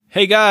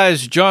Hey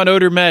guys, John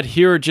Odermatt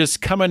here,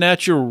 just coming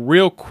at you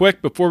real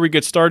quick before we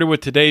get started with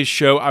today's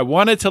show. I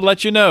wanted to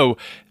let you know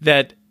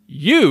that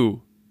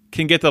you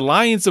can get the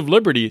Lions of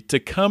Liberty to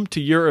come to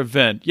your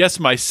event. Yes,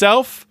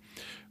 myself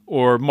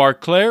or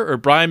Mark Claire or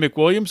Brian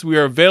McWilliams, we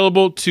are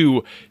available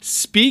to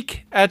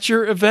speak at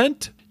your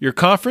event, your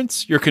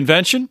conference, your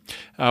convention.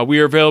 We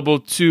are available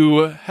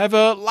to have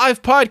a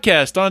live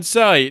podcast on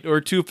site or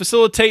to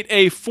facilitate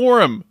a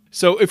forum.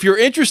 So if you're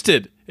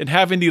interested in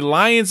having the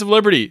Lions of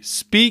Liberty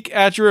speak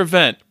at your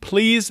event,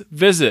 please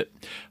visit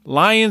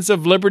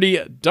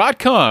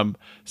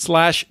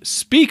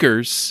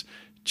lionsofliberty.com/speakers.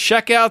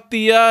 Check out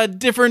the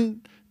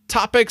different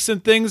topics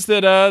and things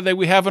that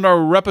we have in our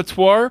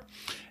repertoire.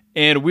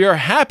 And we are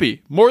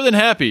happy, more than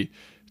happy,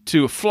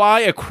 to fly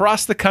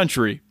across the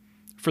country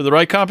for the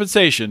right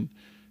compensation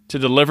to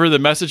deliver the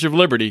message of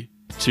liberty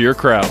to your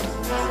crowd.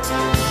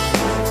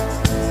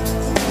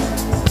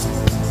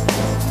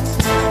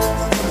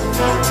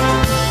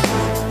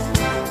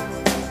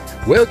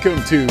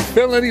 Welcome to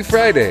Felony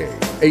Friday,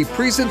 a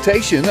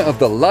presentation of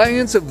the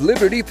Lions of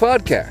Liberty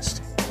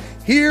podcast.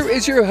 Here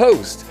is your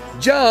host,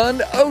 John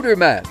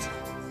Odermatt.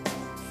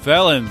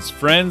 Felons,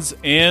 friends,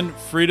 and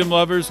freedom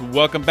lovers,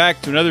 welcome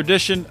back to another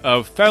edition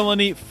of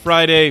Felony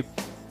Friday,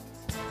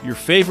 your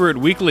favorite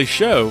weekly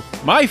show,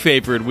 my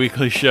favorite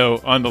weekly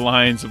show on the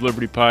Lions of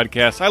Liberty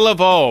podcast. I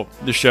love all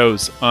the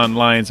shows on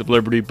Lions of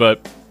Liberty,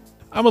 but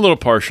I'm a little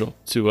partial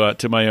to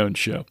my own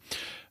show.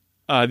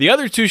 The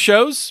other two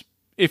shows,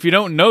 if you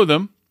don't know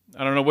them,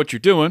 I don't know what you're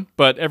doing,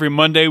 but every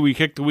Monday we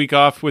kick the week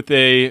off with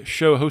a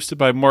show hosted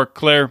by Mark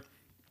Claire.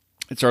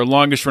 It's our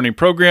longest running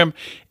program,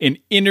 an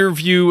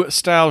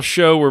interview-style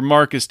show where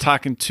Mark is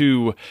talking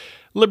to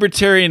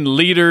libertarian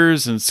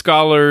leaders and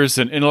scholars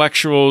and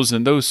intellectuals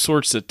and those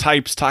sorts of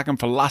types, talking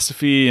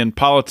philosophy and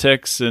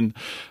politics and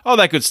all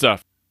that good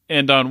stuff.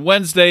 And on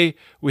Wednesday,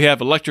 we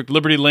have Electric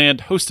Liberty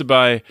Land, hosted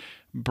by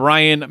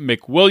Brian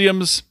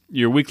McWilliams,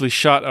 your weekly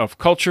shot of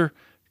culture,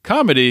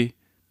 comedy,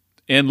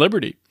 and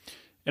liberty.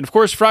 And of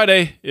course,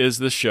 Friday is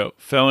this show,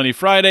 Felony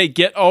Friday.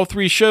 Get all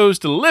three shows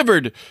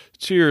delivered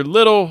to your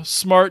little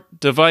smart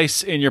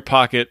device in your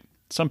pocket.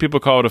 Some people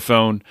call it a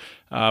phone,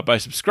 by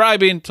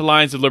subscribing to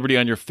Lions of Liberty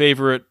on your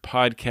favorite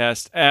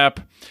podcast app.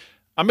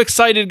 I'm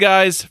excited,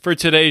 guys, for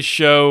today's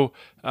show.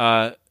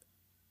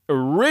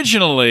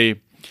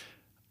 Originally,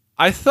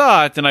 I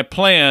thought and I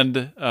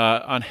planned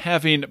on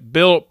having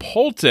Bill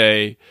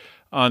Pulte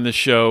on the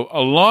show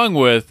along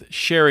with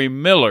Sherry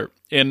Miller.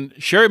 And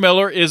Sherry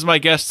Miller is my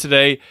guest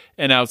today,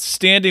 an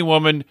outstanding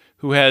woman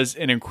who has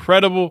an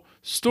incredible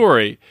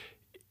story.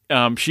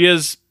 She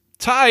is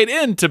tied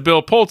into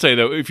Bill Pulte,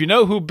 though. If you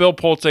know who Bill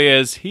Pulte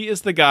is, he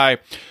is the guy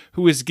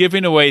who is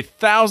giving away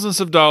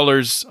thousands of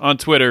dollars on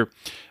Twitter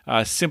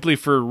simply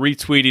for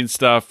retweeting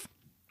stuff.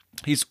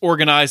 He's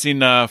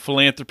organizing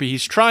philanthropy.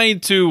 He's trying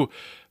to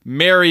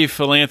marry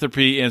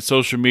philanthropy and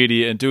social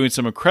media and doing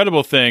some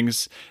incredible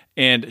things.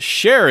 And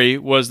Sherry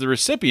was the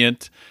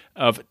recipient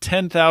of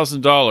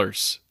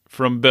 $10,000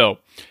 from Bill.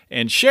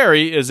 And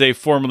Sherry is a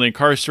formerly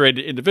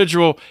incarcerated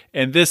individual,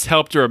 and this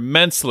helped her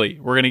immensely.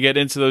 We're going to get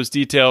into those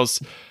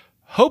details.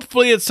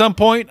 Hopefully at some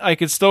point I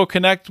can still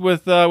connect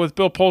with Bill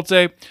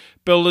Pulte.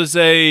 Bill is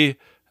a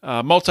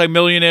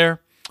multimillionaire,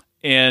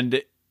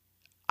 and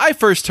I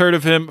first heard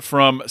of him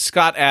from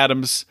Scott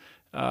Adams.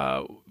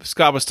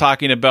 Scott was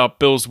talking about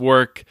Bill's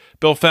work.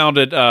 Bill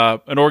founded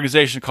an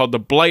organization called the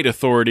Blight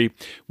Authority,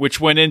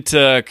 which went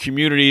into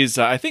communities,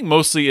 I think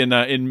mostly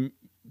in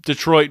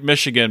Detroit,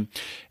 Michigan,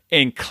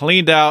 and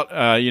cleaned out,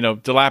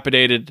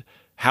 dilapidated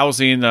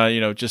housing,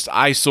 just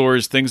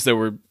eyesores, things that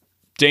were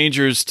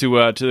dangers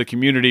to the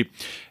community.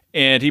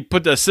 And he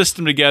put a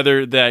system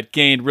together that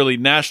gained really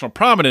national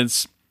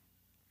prominence,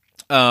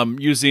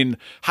 using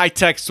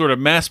high-tech sort of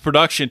mass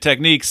production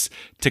techniques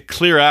to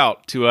clear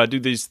out, to do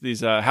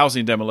these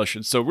housing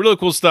demolitions. So really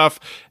cool stuff.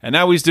 And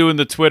now he's doing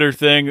the Twitter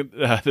thing,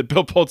 the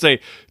Bill Pulte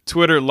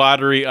Twitter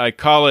lottery, I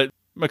call it.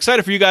 I'm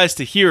excited for you guys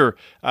to hear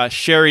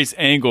Sherry's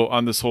angle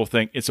on this whole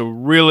thing. It's a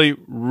really,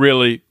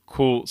 really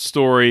cool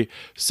story.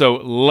 So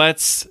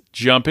let's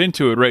jump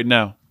into it right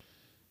now.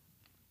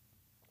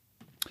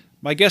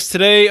 My guest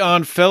today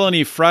on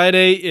Felony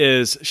Friday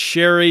is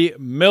Sherry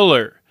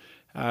Miller.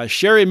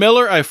 Sherry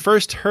Miller, I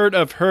first heard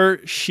of her.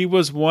 She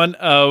was one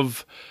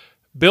of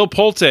Bill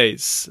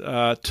Pulte's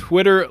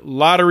Twitter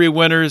lottery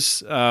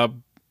winners.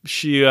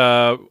 She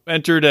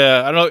entered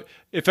I don't know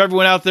if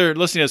everyone out there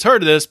listening has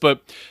heard of this,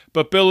 but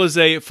Bill is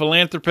a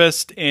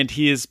philanthropist, and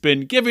he has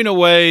been giving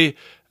away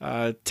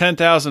 $10,000,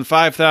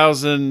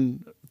 $5,000,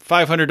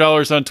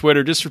 $500 on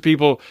Twitter just for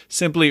people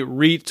simply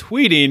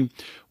retweeting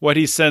what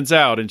he sends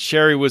out. And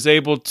Sherry was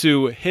able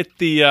to hit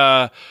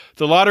the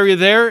lottery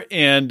there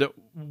and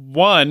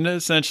won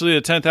essentially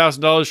the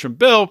 $10,000 from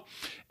Bill.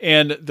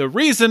 And the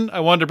reason I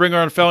wanted to bring her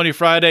on Felony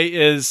Friday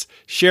is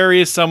Sherry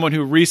is someone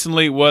who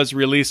recently was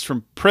released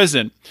from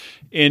prison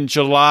in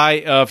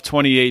July of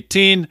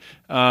 2018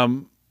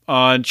 on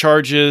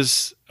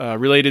charges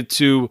related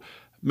to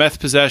meth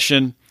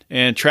possession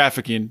and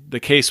trafficking. The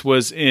case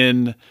was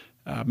in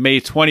May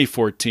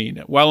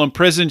 2014. While in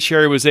prison,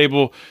 Sherry was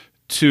able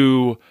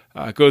to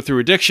go through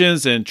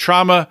addictions and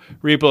trauma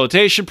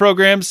rehabilitation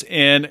programs,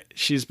 and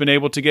she's been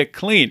able to get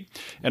clean.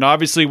 And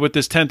obviously with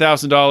this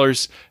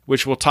 $10,000,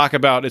 which we'll talk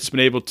about, it's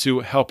been able to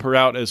help her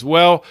out as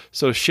well.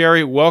 So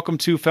Sherry, welcome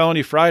to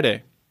Felony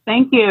Friday.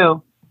 Thank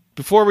you.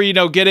 Before we,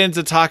 get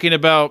into talking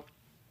about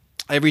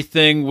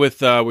everything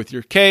with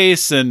your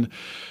case and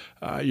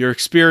your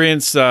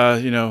experience,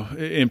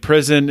 in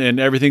prison and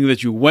everything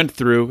that you went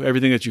through,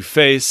 everything that you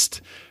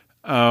faced,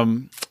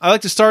 I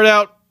like to start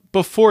out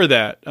before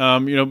that.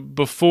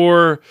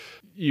 Before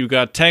you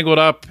got tangled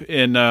up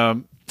in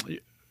a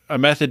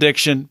meth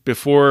addiction,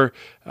 before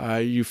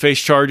you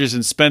faced charges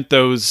and spent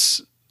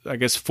those, I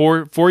guess,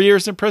 4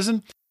 years in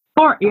prison?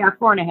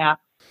 4.5.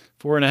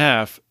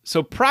 4.5.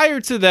 So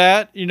prior to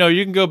that, you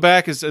can go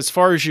back as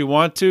far as you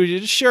want to. You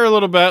just share a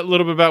little bit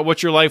about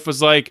what your life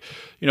was like.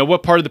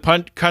 What part of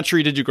the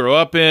country did you grow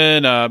up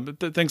in?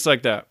 Things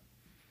like that.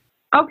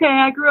 Okay,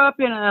 I grew up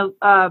in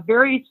a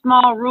very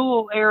small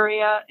rural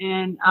area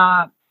in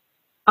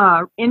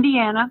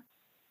Indiana,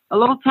 a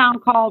little town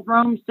called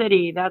Rome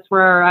City. That's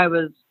where I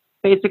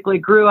basically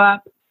grew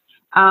up.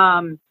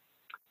 Population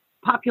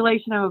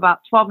of about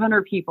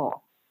 1,200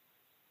 people.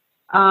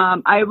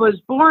 I was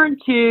born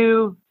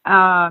to,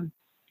 my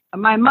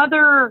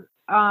mother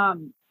had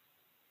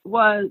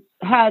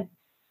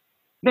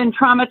been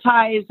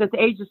traumatized at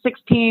the age of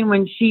 16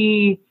 when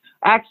she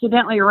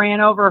accidentally ran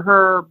over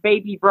her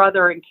baby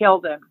brother and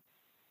killed him.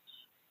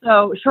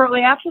 So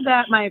shortly after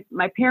that, my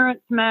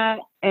parents met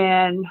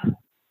and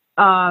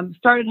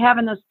started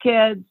having us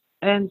kids.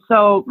 And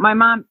so my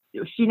mom,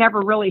 she never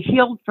really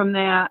healed from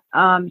that.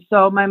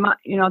 So my mom,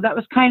 that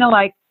was kind of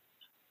like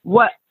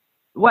what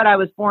I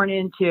was born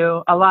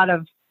into. A lot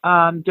of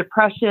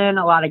depression,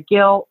 a lot of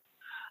guilt,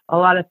 a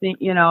lot of things,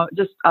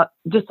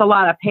 just a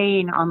lot of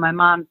pain on my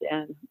mom's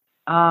end.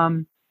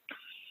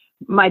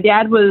 My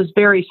dad was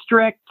very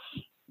strict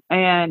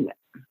and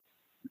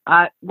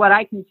what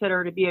I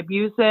consider to be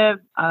abusive.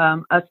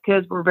 Us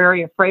kids were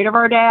very afraid of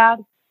our dad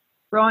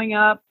growing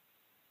up.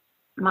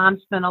 Mom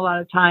spent a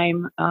lot of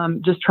time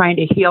just trying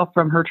to heal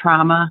from her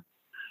trauma.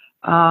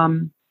 At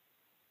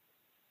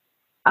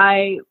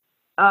a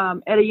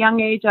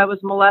young age, I was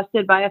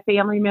molested by a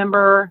family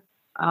member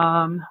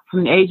from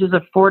the ages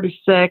of 4 to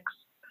 6.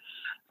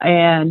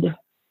 And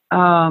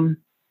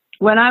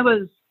when I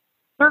was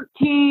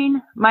 13,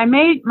 my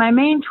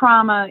main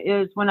trauma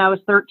is when I was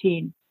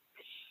 13.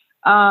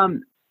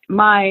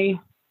 My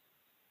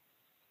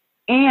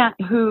aunt,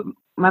 who's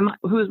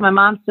my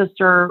mom's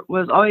sister,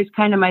 was always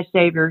kind of my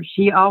savior.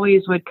 She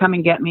always would come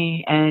and get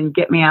me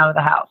out of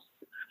the house.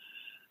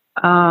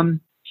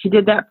 She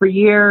did that for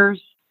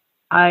years.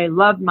 I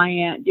loved my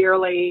aunt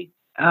dearly.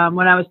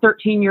 When I was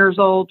 13 years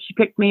old, she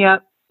picked me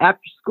up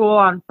after school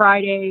on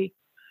Friday.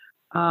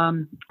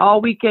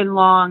 All weekend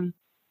long,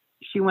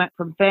 she went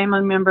from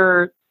family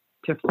member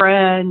to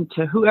friend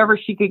to whoever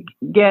she could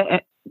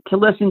get to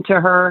listen to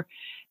her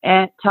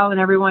and telling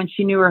everyone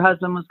she knew her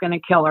husband was going to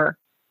kill her.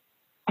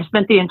 I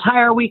spent the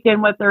entire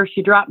weekend with her.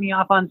 She dropped me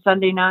off on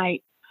Sunday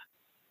night.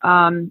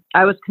 I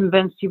was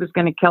convinced he was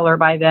going to kill her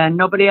by then.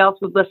 Nobody else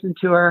would listen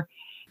to her.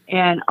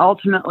 And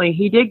ultimately,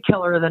 he did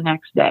kill her the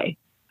next day.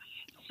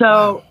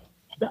 So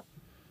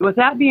with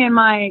that being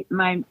my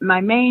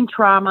main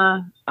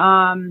trauma,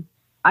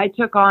 I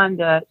took on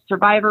the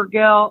survivor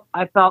guilt.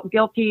 I felt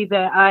guilty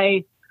that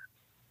I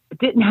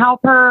didn't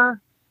help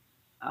her.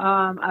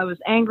 I was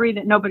angry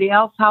that nobody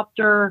else helped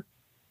her.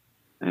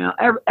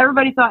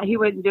 Everybody thought he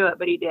wouldn't do it,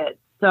 but he did.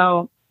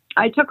 So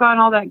I took on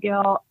all that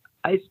guilt.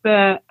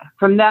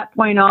 From that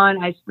point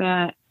on, I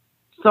spent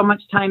so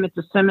much time at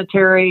the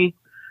cemetery,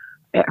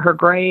 at her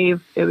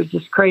grave. It was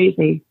just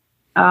crazy.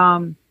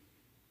 So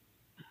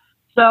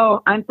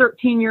I'm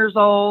 13 years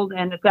old,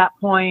 and at that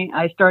point,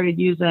 I started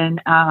using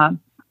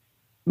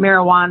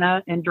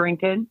marijuana and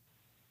drinking.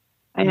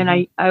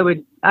 And I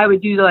would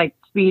do like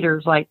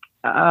speeders, like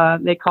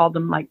they called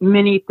them like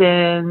mini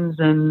thins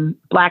and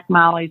black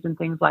mollies and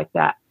things like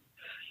that.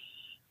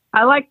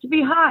 I like to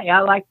be high.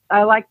 I like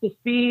the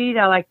speed.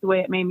 I like the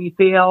way it made me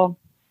feel.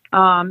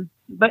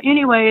 But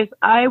anyways,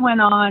 I went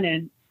on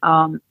and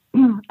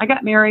I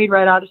got married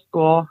right out of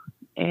school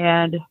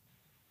and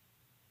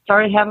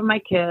started having my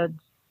kids.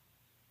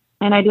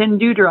 And I didn't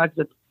do drugs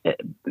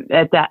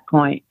at that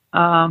point.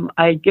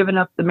 I'd given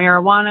up the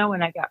marijuana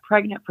when I got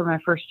pregnant for my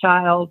first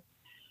child.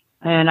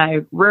 And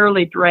I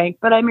rarely drank,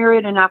 but I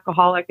married an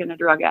alcoholic and a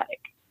drug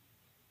addict.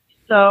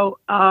 So,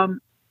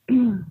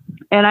 and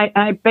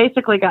I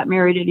basically got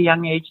married at a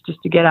young age just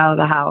to get out of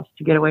the house,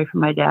 to get away from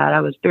my dad.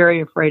 I was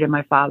very afraid of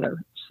my father.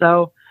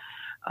 So,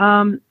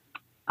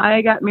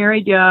 I got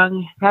married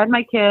young, had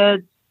my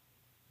kids.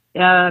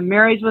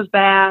 Marriage was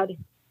bad.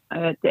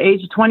 At the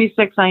age of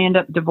 26, I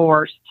ended up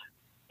divorced.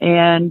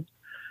 And,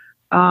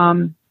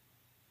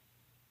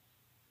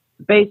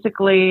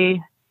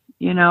 basically,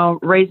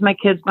 raised my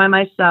kids by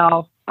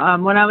myself.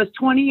 When I was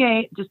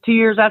 28, just 2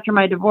 years after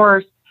my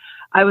divorce,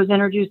 I was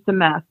introduced to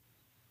meth.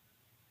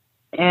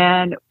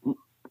 And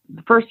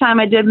the first time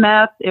I did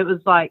meth, it was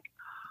like,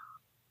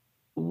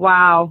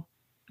 wow,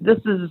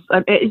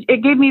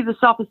 it gave me the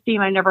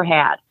self-esteem I never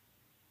had.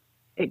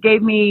 It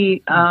gave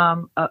me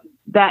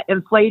that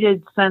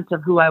inflated sense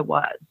of who I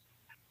was.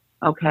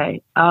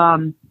 Okay.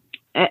 And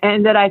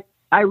that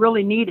I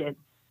really needed,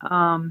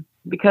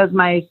 because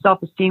my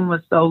self-esteem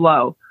was so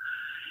low.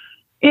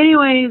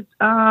 Anyways,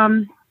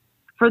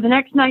 for the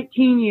next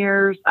 19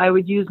 years, I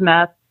would use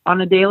meth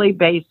on a daily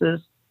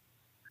basis.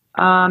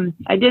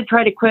 I did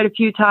try to quit a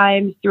few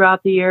times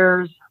throughout the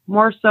years,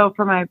 more so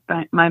for my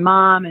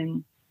mom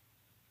and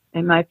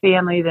my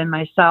family than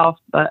myself.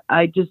 But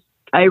I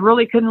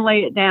really couldn't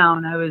lay it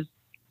down.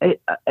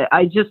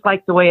 I just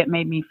liked the way it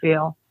made me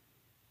feel.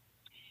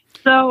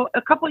 So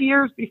a couple of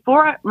years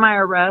before my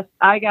arrest,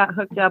 I got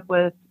hooked up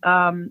with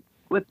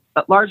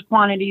large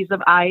quantities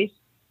of ice,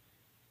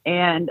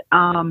 and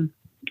I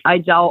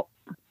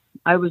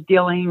was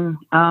dealing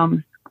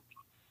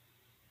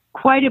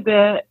quite a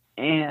bit,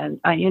 and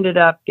I ended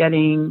up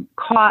getting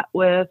caught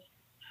with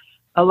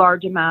a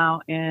large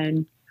amount.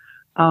 And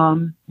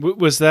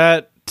was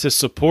that to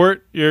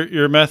support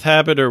your meth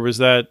habit, or was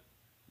that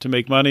to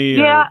make money?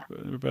 Yeah,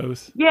 or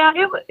both. Yeah,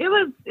 it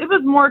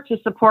was more to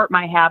support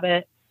my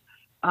habit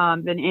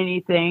than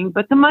anything.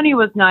 But the money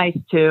was nice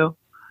too.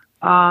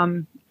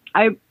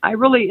 I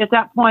really, at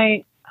that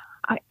point,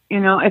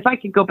 if I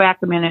could go back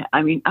a minute,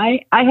 I mean,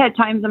 I had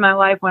times in my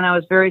life when I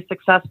was very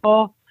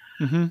successful.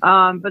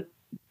 Mm-hmm. But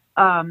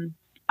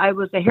I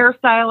was a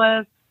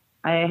hairstylist.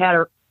 I had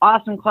an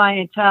awesome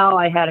clientele.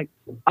 I had an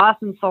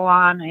awesome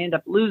salon. I ended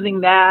up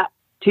losing that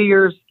 2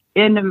 years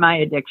into my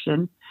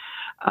addiction.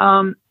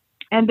 And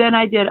then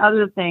I did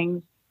other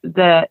things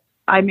that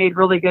I made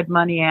really good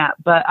money at,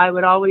 but I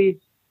would always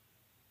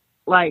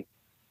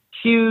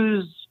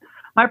choose,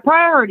 my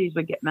priorities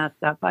would get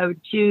messed up. I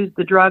would choose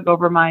the drug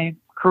over my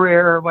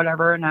career or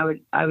whatever, and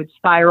I would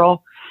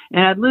spiral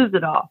and I'd lose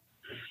it all.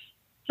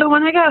 So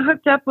when I got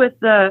hooked up with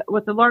the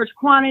large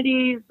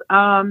quantities,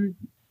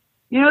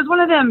 it was one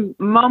of them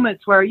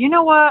moments where, you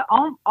know what,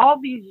 all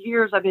these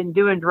years I've been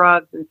doing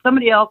drugs, and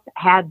somebody else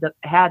had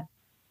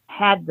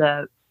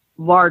the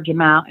large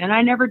amount, and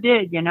I never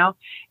did, and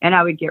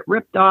I would get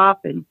ripped off,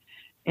 and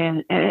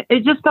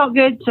it just felt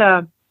good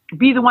to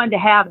be the one to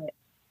have it.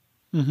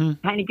 Mm-hmm.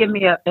 Kind of give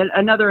me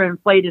another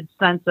inflated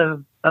sense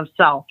of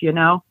self,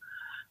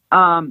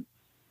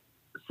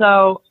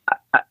 So,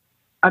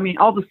 I mean,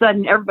 all of a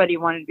sudden, everybody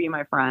wanted to be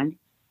my friend.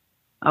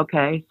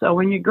 Okay, so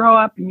when you grow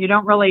up and you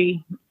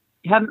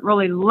haven't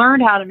really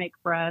learned how to make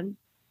friends,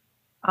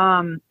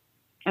 and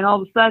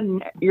all of a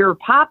sudden you're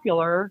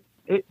popular,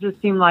 it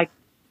just seemed like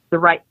the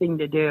right thing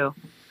to do.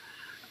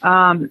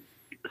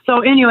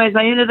 So anyways,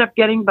 I ended up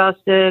getting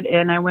busted,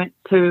 and I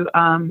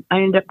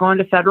ended up going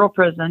to federal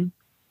prison.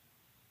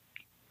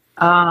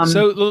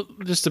 So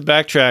just to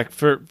backtrack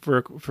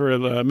for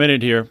a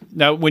minute here.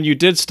 Now, when you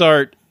did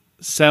start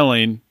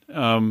selling,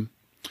 were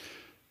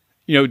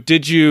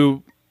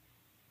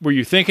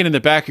you thinking in the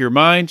back of your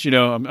mind,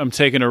 I'm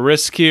taking a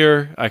risk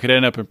here, I could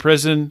end up in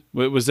prison?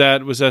 Was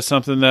that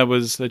something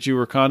that you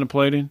were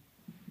contemplating?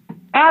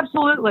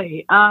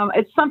 Absolutely.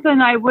 It's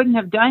something I wouldn't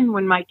have done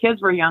when my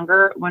kids were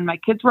younger. When my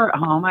kids were at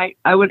home, I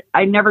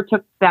never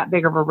took that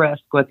big of a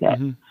risk with it.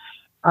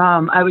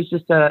 Mm-hmm. I was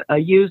just a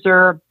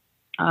user.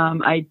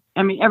 I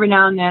mean, every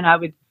now and then I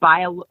would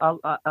buy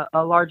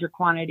a larger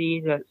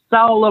quantity to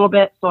sell a little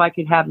bit so I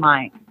could have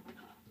mine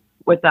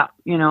without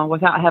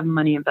having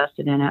money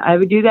invested in it. I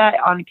would do that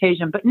on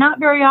occasion, but not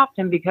very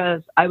often,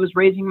 because I was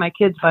raising my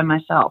kids by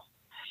myself.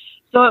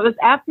 So it was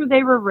after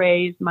they were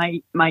raised.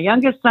 My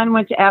youngest son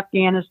went to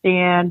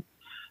Afghanistan.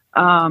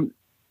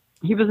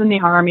 He was in the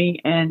Army,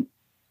 and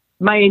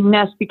my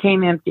nest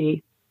became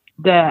empty,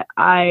 that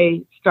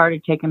I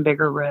started taking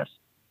bigger risks.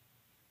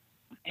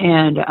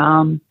 And,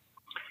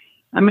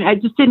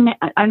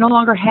 I no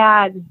longer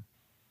had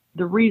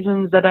the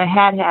reasons that I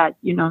had,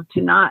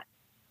 to not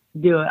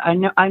do it.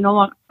 I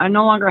no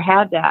longer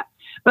had that,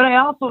 but I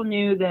also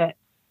knew that,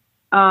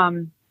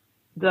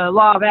 the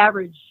law of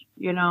average,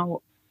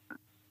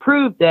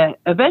 proved that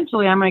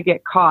eventually I'm going to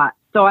get caught.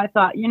 So I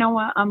thought, you know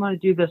what, I'm going to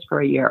do this for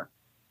a year,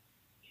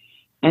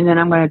 and then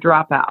I'm going to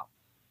drop out.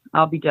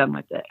 I'll be done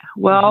with it.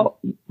 Well,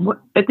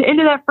 at the end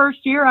of that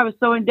first year, I was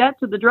so in debt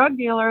to the drug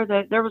dealer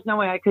that there was no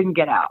way I couldn't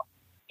get out.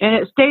 And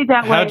it stayed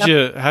that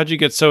way. How'd you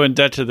get so in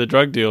debt to the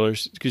drug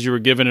dealers? Because you were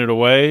giving it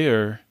away,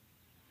 or?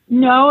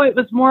 No, it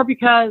was more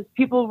because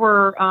people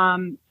were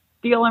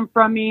stealing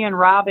from me and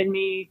robbing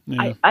me.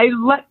 Yeah. I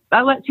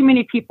let too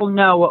many people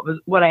know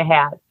what I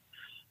had.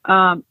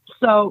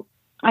 So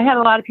I had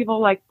a lot of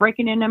people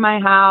breaking into my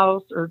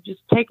house, or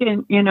just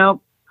taking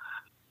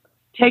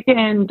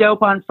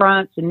dope on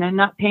fronts and then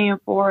not paying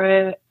for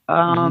it,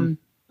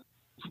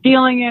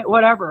 stealing it,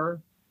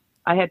 whatever.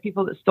 I had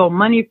people that stole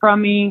money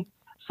from me.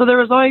 So there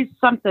was always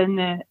something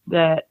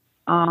that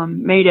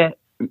made it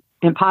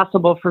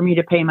impossible for me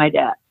to pay my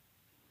debt.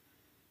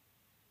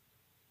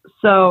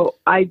 So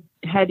I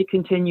had to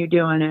continue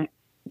doing it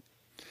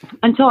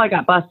until I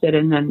got busted,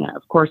 and then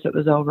of course it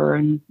was over.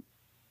 And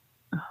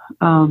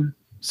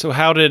so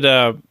how did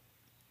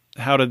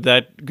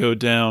that go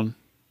down?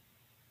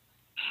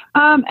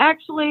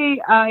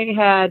 Actually, I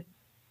had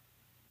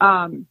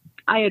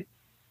I had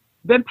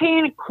been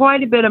paying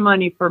quite a bit of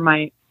money for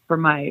my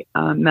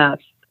meth.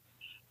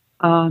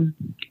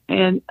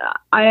 And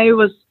I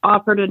was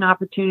offered an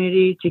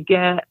opportunity to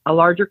get a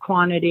larger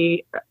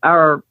quantity,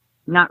 or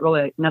not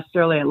really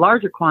necessarily a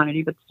larger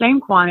quantity, but the same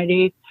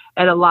quantity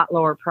at a lot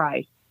lower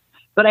price.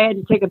 But I had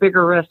to take a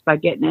bigger risk by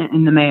getting it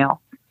in the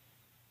mail.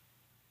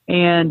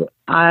 And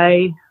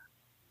I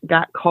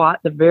got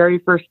caught the very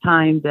first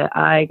time that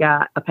I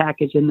got a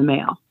package in the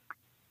mail.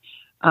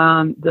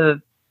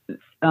 The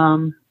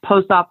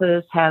post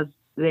office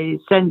they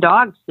send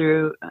dogs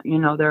through,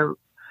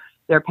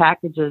 their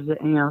packages,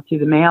 through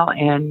the mail,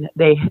 and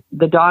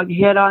the dog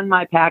hit on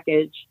my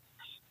package,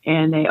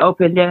 and they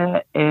opened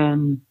it,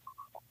 and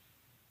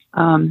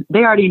they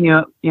already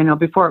knew,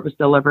 before it was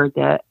delivered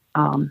that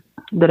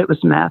it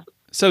was meth.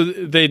 So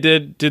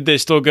did they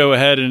still go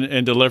ahead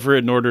and deliver it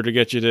in order to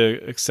get you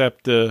to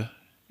accept the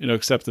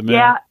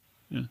mail?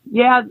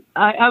 Yeah.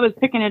 I was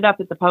picking it up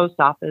at the post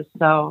office.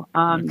 So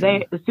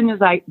okay. As soon as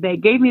they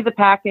gave me the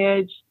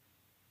package,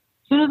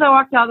 as soon as I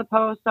walked out of the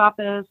post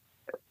office,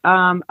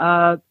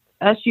 a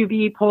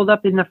SUV pulled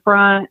up in the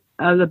front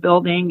of the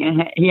building,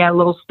 and he had a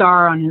little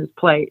star on his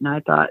plate. And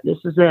I thought, this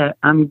is it.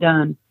 I'm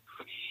done.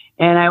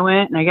 And I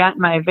went and I got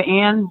in my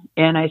van,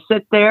 and I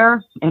sit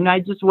there and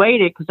I just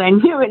waited because I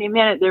knew any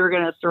minute they were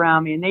going to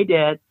surround me, and they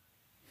did.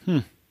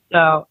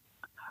 So,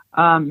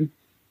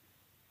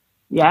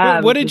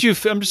 yeah. What did you?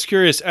 I'm just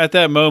curious. At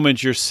that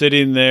moment, you're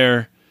sitting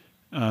there.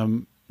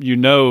 You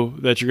know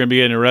that you're going to be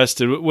getting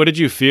arrested. What did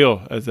you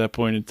feel at that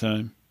point in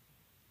time?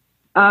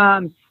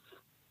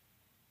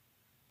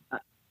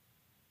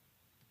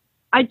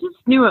 I just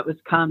knew it was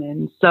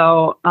coming.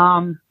 So,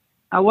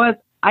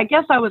 I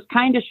guess I was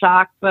kind of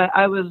shocked, but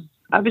I was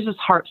just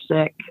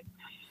heartsick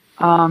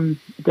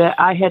that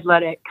I had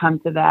let it come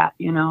to that.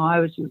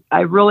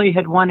 I really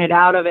had wanted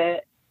out of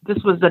it. This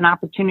was an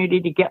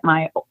opportunity to get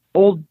my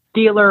old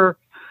dealer,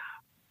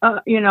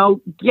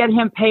 get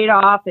him paid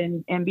off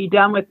and be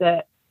done with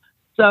it.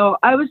 So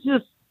I was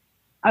just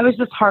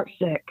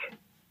heartsick.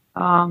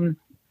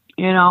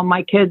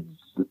 My kids,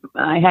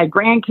 I had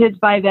grandkids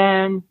by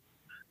then.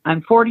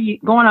 I'm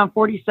 40, going on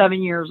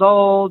 47 years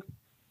old.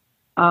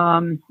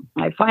 I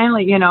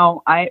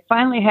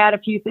finally had a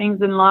few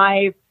things in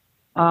life.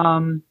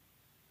 I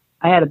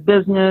had a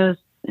business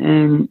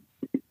and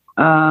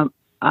a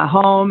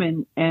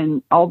home,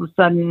 and all of a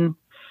sudden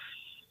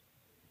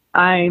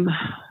I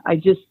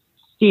just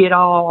see it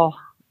all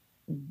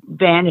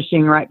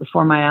vanishing right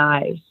before my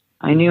eyes.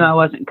 I knew I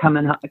wasn't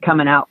coming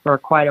out for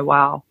quite a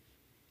while.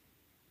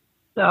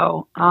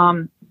 So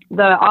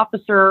the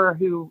officer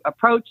who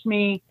approached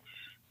me,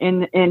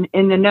 in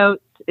the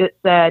notes, it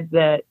said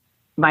that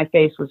my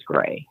face was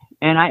gray,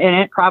 and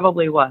it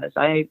probably was.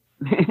 I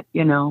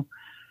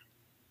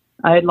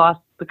had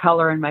lost the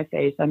color in my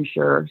face, I'm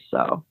sure.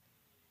 So,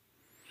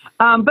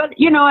 but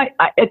I,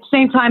 at the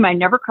same time, I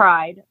never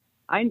cried.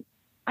 I knew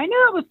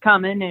it was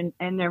coming,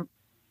 and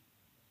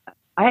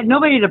I had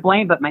nobody to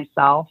blame but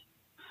myself.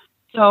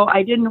 So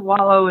I didn't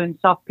wallow in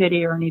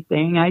self-pity or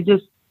anything. I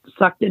just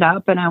sucked it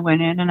up, and I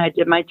went in and I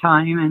did my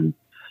time and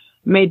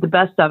made the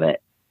best of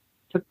it.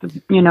 Took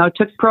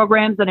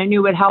programs that I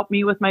knew would help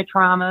me with my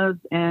traumas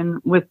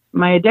and with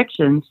my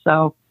addiction.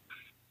 So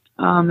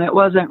it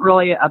wasn't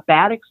really a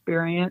bad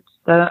experience.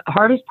 The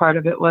hardest part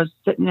of it was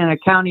sitting in a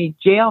county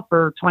jail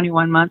for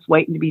 21 months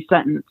waiting to be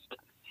sentenced.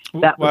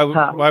 That was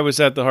tough. Why was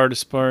that the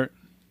hardest part?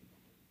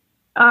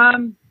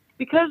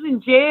 Because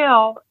in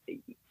jail,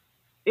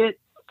 it's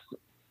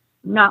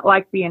not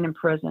like being in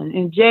prison.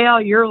 In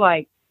jail, you're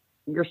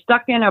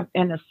stuck in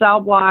a cell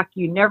block.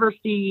 You never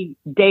see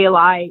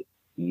daylight.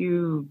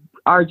 You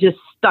are just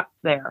stuck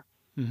there.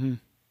 Mm-hmm.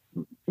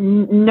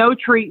 No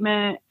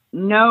treatment,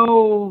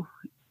 no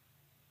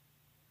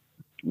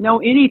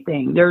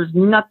anything. There's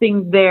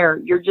nothing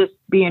there. You're just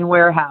being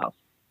warehoused.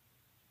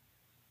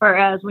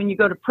 Whereas when you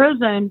go to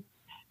prison,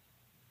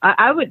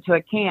 I went to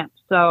a camp,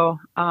 so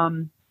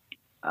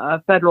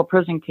a federal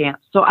prison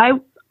camp. So I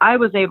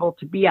was able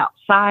to be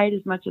outside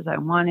as much as I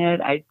wanted.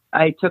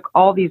 I took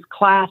all these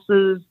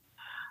classes.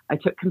 I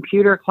took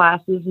computer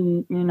classes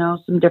and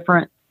some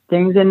different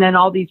things, and then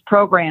all these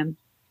programs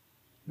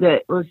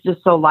that was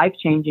just so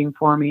life-changing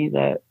for me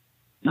that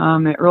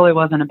it really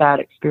wasn't a bad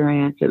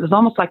experience. It was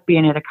almost like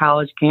being at a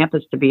college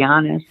campus, to be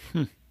honest.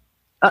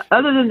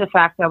 Other than the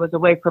fact I was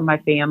away from my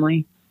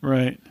family.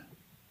 Right.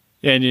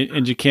 Yeah,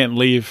 and you can't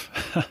leave.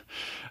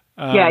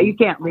 Yeah, you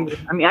can't leave.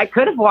 I mean, I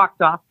could have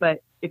walked off,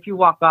 but if you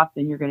walk off,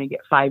 then you're going to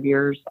get 5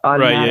 years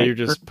automatic. Right, yeah, you're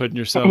just putting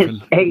yourself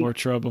in more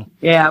trouble.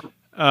 Yeah.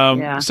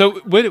 So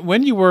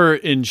when you were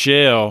in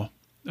jail,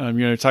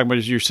 talking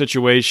about your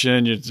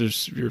situation,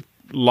 you're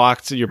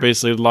locked. You're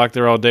basically locked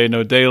there all day,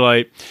 no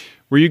daylight.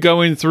 Were you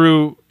going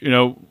through,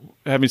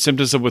 having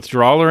symptoms of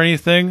withdrawal or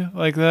anything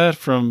like that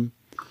from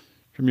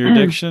your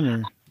addiction?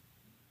 Or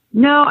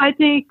no, I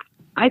think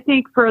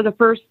for the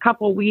first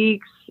couple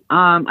weeks,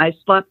 I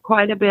slept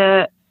quite a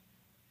bit,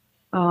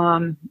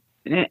 and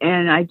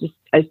I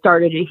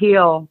started to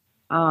heal,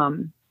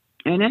 and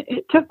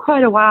it took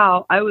quite a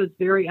while. I was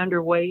very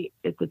underweight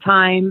at the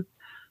time.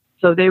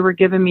 So they were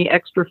giving me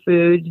extra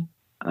food.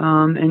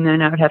 And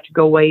then I would have to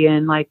go weigh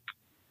in like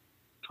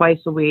twice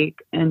a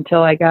week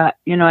until I got,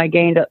 I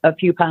gained a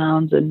few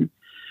pounds and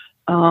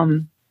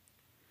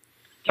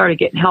started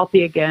getting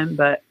healthy again.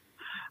 But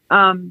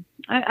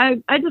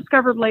I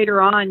discovered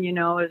later on,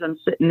 as I'm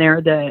sitting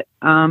there, that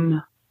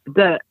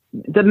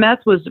the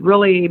meth was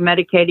really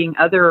medicating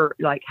other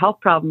like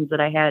health problems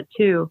that I had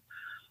too.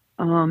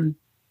 And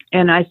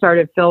I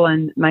started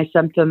feeling my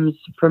symptoms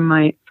from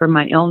my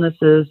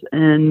illnesses.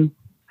 And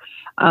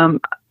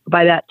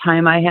by that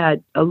time I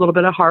had a little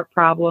bit of heart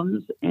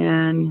problems,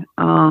 and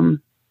I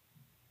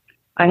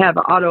have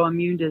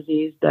autoimmune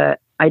disease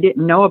that I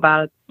didn't know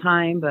about at the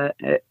time, but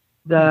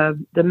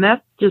the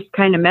meth just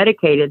kind of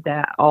medicated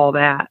all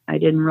that. I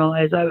didn't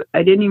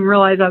even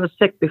realize I was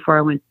sick before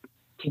I went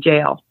to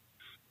jail.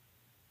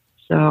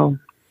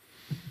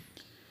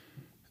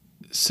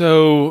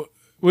 So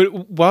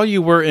while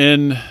you were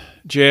in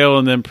jail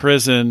and then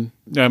prison,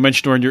 I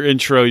mentioned during your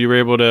intro, you were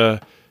able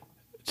to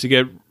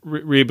get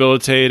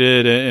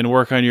rehabilitated and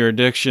work on your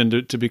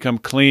addiction to become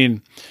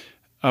clean.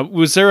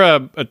 Was there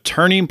a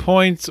turning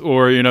point,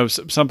 or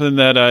something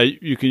that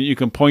you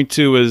can point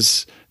to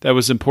as that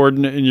was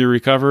important in your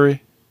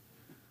recovery?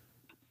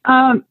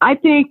 I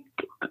think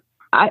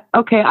I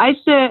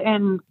sit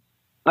in,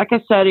 like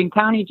I said, in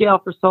county jail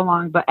for so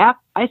long, but I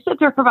sit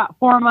there for about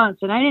 4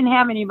 months, and I didn't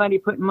have anybody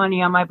putting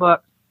money on my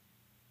books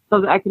so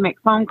that I could make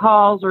phone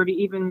calls or to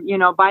even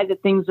buy the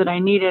things that I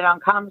needed on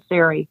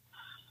commissary.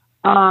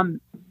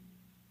 And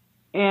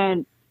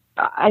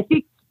I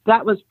think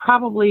that was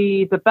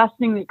probably the best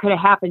thing that could have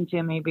happened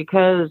to me,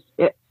 because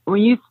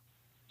when you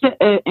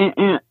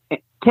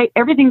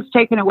everything's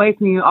taken away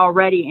from you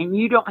already and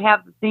you don't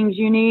have the things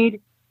you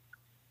need.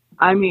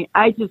 I mean,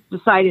 I just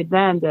decided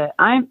then that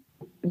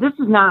this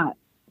is not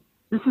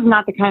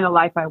the kind of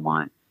life I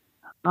want.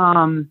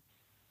 I'm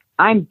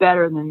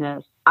better than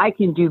this. I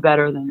can do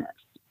better than this.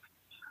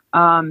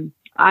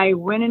 I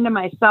went into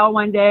my cell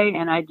one day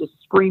and I just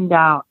screamed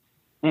out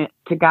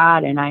to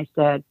God, and I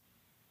said,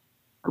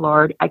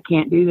 Lord, I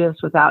can't do this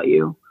without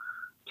you.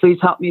 Please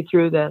help me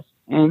through this.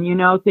 And,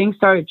 things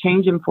started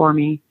changing for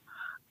me.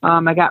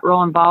 I got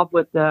real involved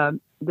with the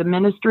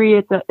ministry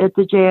at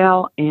the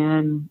jail,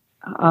 and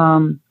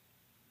I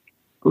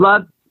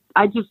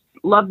just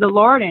loved the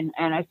Lord, and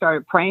I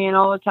started praying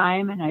all the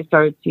time, and I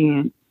started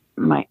seeing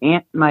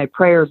my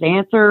prayers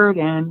answered,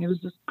 and it was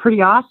just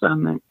pretty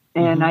awesome.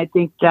 And I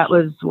think that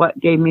was what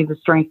gave me the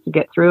strength to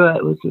get through it.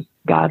 It was just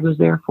God was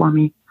there for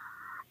me.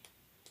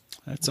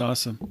 That's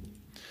awesome.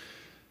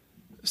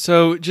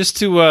 So just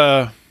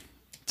to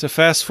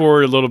fast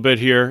forward a little bit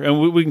here,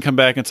 and we can come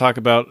back and talk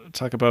about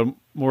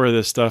more of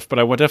this stuff, but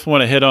I definitely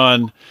want to hit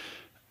on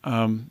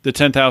the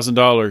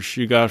 $10,000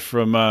 you got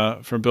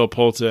from Bill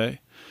Polte.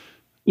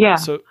 Yeah.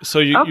 So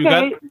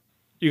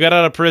you got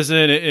out of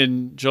prison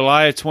in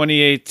July of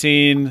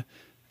 2018.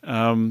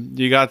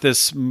 You got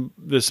this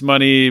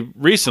money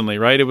recently,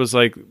 right? It was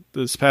like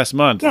this past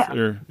month.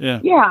 Yeah.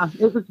 Yeah,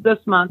 it was this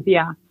month.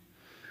 Yeah.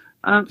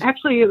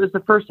 Actually, it was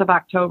the 1st of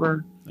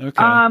October.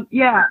 Okay.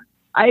 Yeah,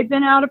 I've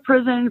been out of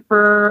prison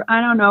for, I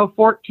don't know,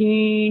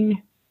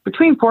 between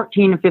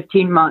 14 and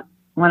 15 months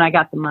when I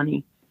got the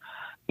money.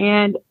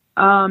 And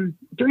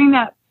during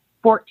that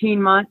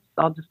 14 months,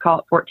 I'll just call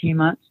it 14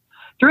 months.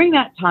 During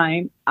that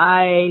time,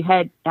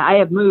 I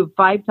have moved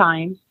 5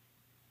 times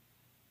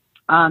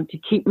to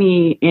keep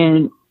me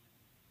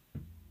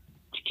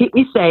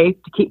safe,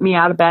 to keep me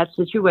out of bad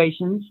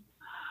situations.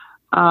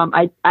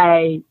 I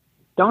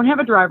don't have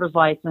a driver's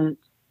license.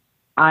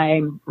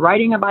 I'm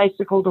riding a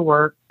bicycle to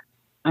work.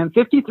 I'm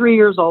 53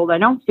 years old. I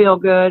don't feel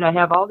good. I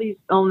have all these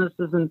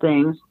illnesses and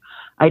things.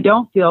 I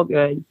don't feel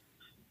good.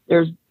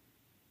 There's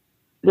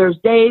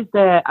days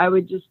that I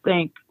would just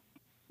think,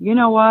 you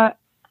know what?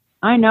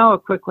 I know a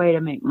quick way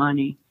to make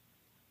money.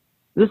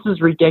 This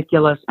is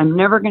ridiculous. I'm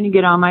never going to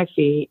get on my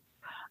feet.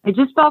 I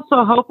just felt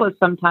so hopeless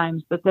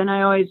sometimes, but then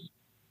I always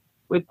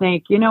would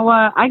think, you know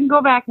what? I can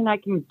go back and I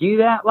can do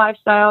that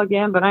lifestyle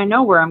again, but I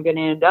know where I'm going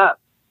to end up.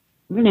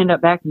 I'm going to end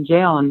up back in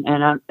jail, and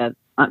I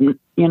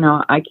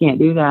can't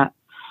do that.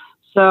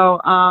 So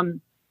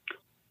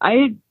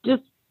I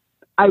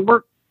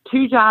worked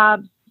 2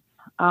 jobs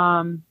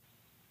to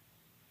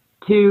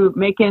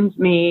make ends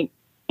meet,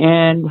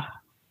 and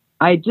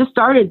I just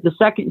started the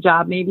second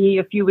job maybe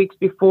a few weeks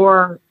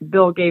before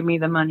Bill gave me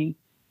the money,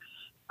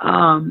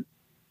 so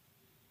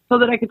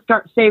that I could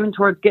start saving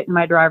towards getting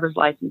my driver's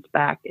license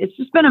back. It's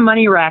just been a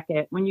money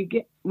racket when you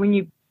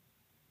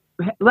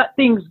let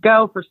things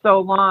go for so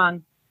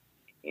long.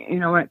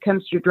 When it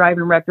comes to your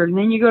driving record, and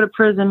then you go to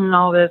prison and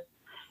all this,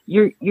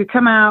 you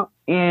come out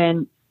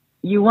and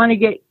you want to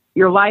get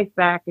your life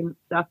back and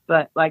stuff,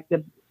 but like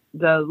the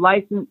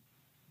license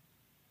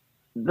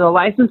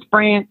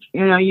branch,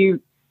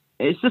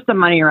 it's just a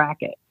money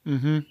racket.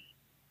 Mm-hmm.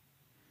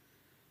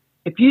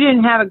 If you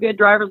didn't have a good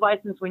driver's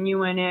license when you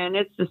went in,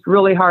 it's just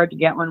really hard to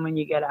get one when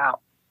you get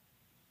out.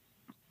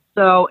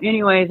 So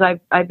anyways,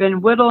 I've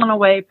been whittling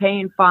away,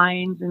 paying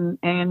fines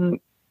and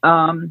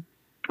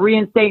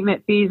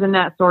reinstatement fees and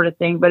that sort of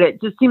thing. But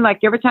it just seemed like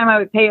every time I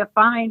would pay a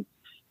fine,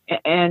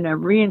 and a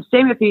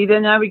reinstatement fee,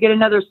 then I would get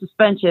another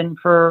suspension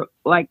for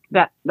like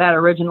that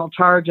original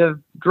charge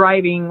of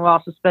driving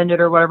while suspended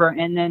or whatever,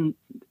 and then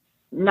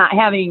not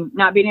being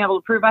able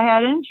to prove I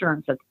had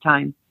insurance at the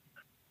time,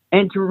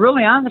 and to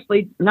really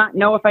honestly not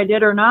know if I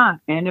did or not,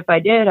 and if I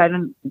did, I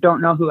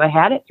don't know who I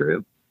had it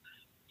through.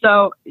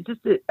 So it's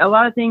just a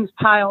lot of things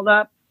piled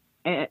up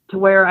to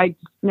where I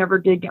just never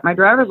did get my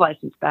driver's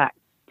license back.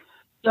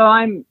 So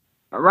I'm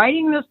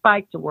riding this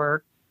bike to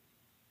work,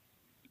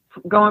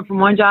 going from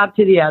one job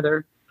to the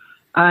other.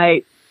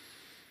 I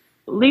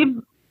leave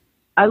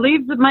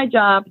my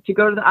job to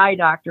go to the eye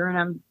doctor,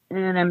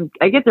 and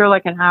I get there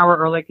like an hour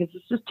early because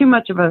it's just too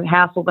much of a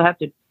hassle to have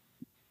to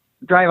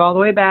drive all the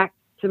way back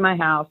to my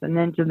house and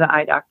then to the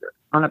eye doctor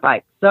on a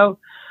bike. So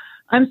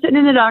I'm sitting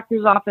in the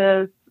doctor's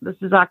office. This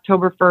is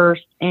October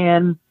 1st,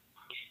 and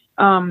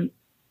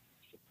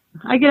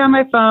I get on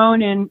my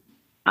phone and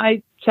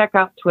I check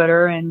out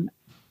Twitter, and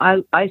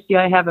I see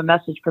I have a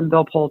message from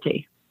Bill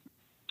Pulte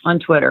on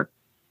Twitter.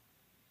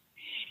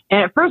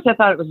 And at first I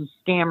thought it was a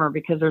scammer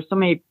because there's so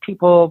many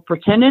people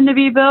pretending to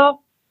be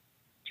Bill,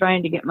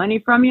 trying to get money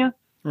from you.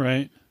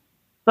 Right.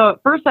 So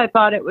at first I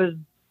thought it was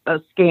a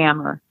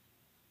scammer.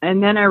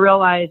 And then I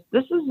realized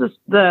this is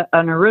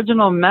an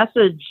original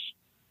message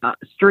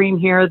stream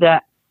here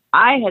that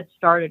I had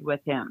started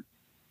with him.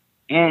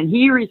 And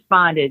he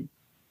responded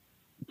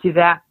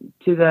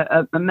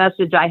to a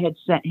message I had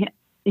sent him.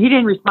 He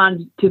didn't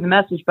respond to the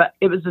message, but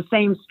it was the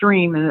same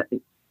stream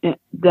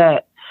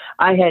that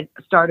I had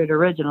started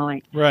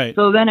originally. Right.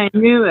 So then I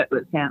knew it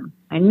was him.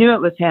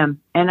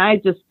 And I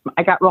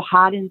got real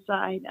hot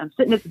inside. I'm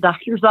sitting at the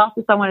doctor's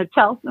office. I want to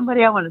tell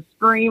somebody. I want to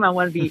scream. I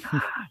want to be,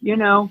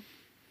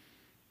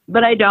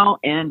 but I don't.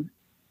 And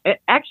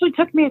it actually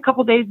took me a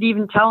couple days to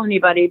even tell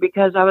anybody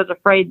because I was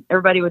afraid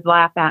everybody would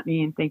laugh at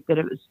me and think that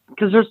it was,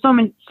 because there's so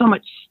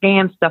much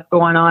scam stuff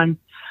going on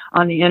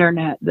the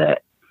internet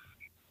that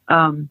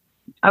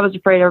I was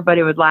afraid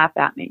everybody would laugh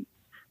at me.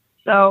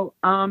 So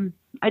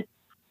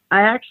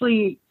I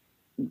actually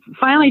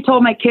finally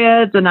told my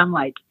kids, and I'm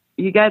like,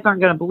 you guys aren't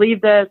going to believe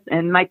this.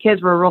 And my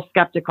kids were real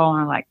skeptical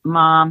and are like,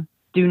 Mom,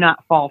 do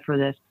not fall for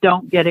this.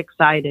 Don't get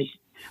excited.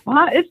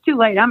 Well, it's too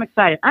late. I'm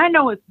excited. I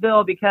know it's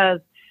Bill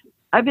because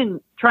I've been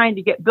trying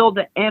to get Bill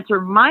to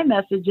answer my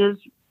messages,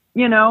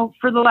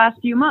 for the last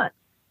few months.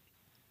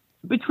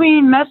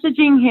 Between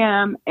messaging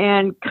him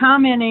and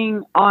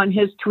commenting on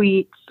his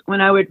tweets, when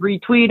I would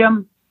retweet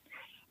them,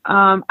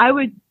 I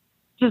would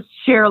just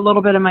share a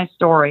little bit of my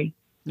story.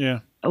 Yeah.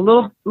 A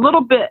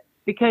little bit,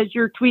 because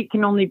your tweet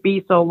can only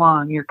be so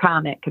long. Your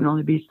comment can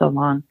only be so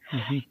long.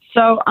 Mm-hmm.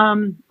 So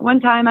one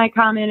time I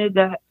commented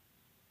that,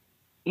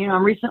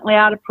 I'm recently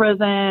out of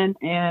prison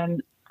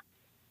and,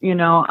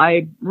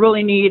 I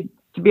really need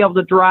to be able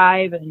to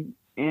drive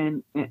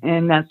and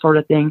that sort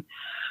of thing.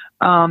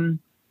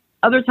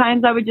 Other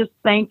times I would just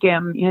thank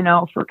him,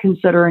 for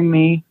considering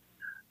me.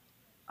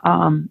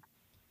 And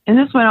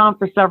this went on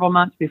for several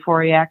months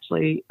before he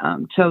actually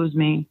chose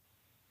me.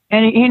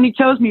 And he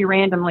chose me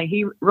randomly.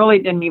 He really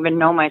didn't even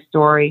know my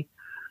story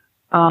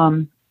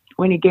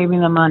when he gave me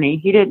the money.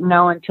 He didn't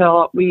know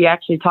until we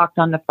actually talked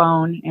on the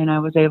phone and I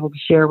was able to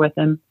share with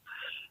him.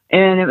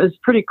 And it was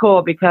pretty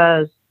cool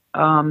because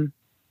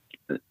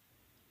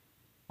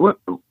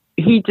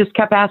he just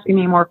kept asking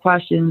me more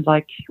questions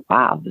like,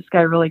 wow, this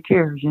guy really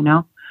cares,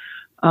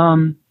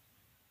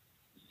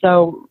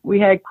 So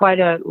we had quite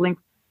a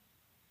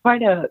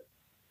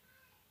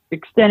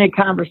extended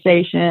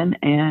conversation,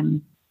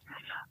 and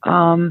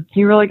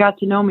he really got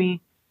to know me.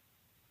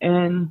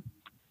 And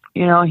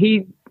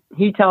he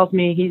tells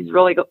me he's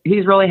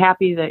really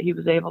happy that he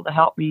was able to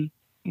help me,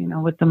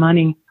 with the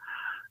money,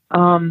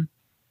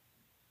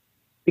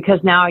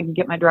 because now I can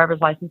get my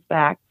driver's license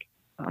back.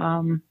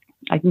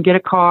 I can get a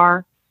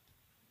car.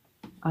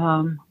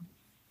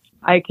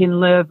 I can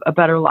live a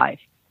better life.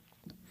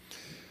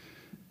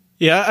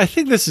 Yeah, I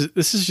think this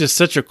is just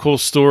such a cool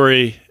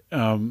story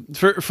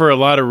for a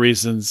lot of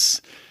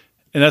reasons.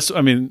 And that's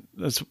obviously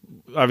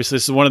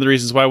this is one of the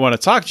reasons why I want to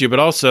talk to you, but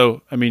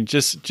also,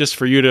 just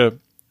for you to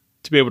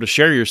be able to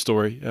share your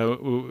story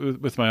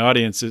with my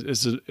audience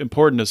is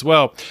important as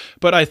well.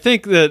 But I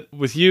think that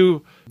with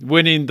you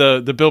winning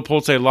the Bill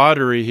Pulte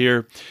lottery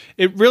here,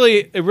 it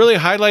really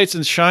highlights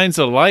and shines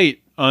a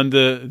light on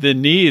the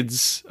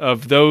needs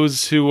of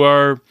those who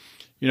are,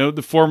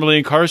 the formerly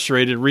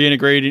incarcerated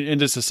reintegrating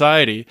into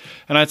society.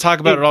 And I talk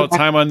about it all the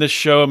time on this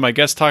show, and my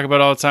guests talk about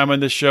it all the time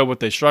on this show, what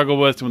they struggle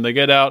with when they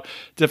get out,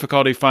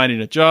 difficulty finding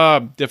a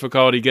job,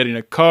 difficulty getting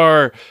a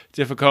car,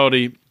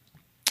 difficulty,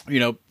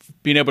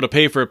 being able to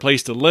pay for a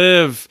place to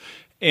live.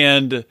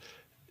 And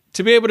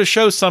to be able to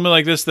show something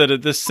like this,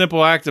 that this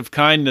simple act of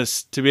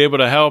kindness to be able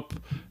to help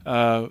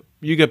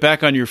you get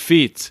back on your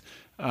feet.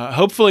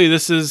 Hopefully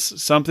this is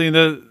something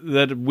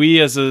that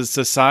we as a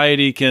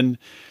society can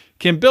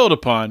build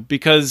upon,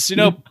 because,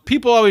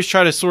 people always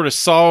try to sort of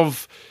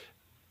solve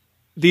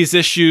these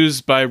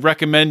issues by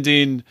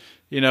recommending,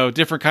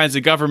 different kinds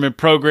of government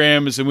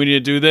programs, and we need to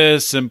do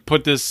this and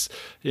put this,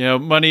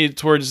 money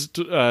towards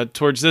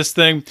this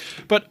thing.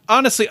 But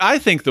honestly, I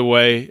think the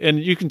way, and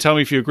you can tell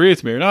me if you agree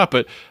with me or not,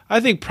 but I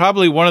think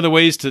probably one of the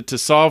ways to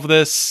solve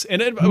this,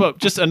 and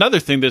just another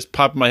thing that's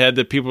popped in my head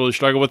that people really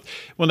struggle with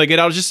when they get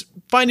out is just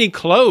finding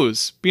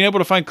clothes, being able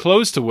to find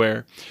clothes to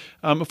wear.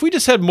 If we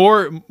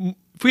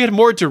had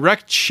more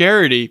direct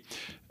charity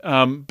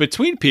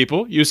between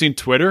people using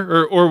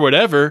Twitter or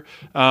whatever,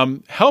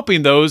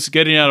 helping those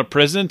getting out of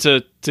prison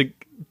to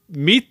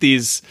meet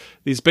these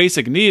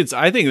basic needs,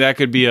 I think that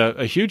could be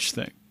a huge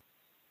thing.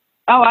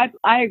 Oh,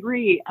 I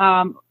agree.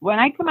 When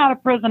I come out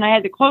of prison, I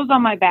had the clothes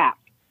on my back.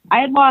 I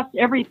had lost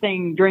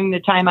everything during the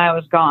time I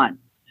was gone.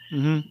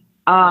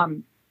 Mm-hmm.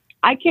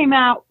 I came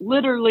out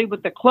literally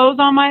with the clothes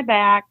on my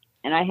back,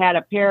 and I had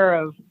a pair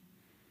of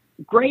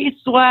gray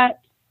sweats,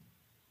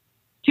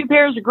 2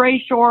 pairs of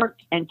gray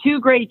shorts, and 2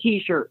 gray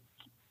T-shirts,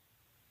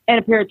 and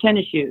a pair of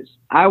tennis shoes.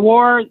 I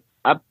wore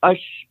a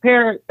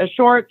pair of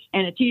shorts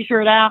and a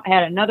T-shirt out,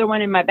 had another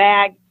one in my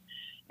bag,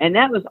 and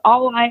that was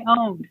all I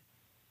owned.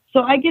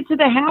 So I get to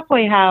the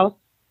halfway house,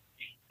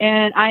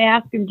 and I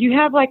ask him, do you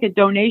have like a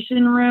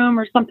donation room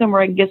or something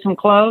where I can get some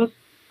clothes?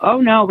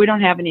 Oh, no, we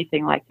don't have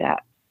anything like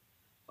that.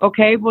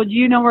 Okay, well, do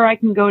you know where I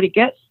can go to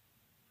get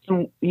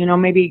some,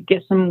 maybe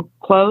get some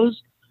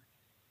clothes?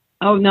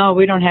 Oh, no,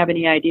 we don't have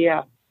any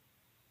idea.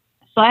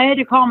 So I had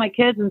to call my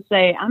kids and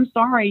say, I'm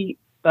sorry,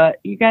 but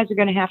you guys are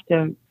going to have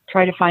to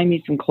try to find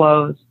me some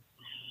clothes.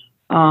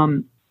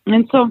 And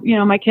so,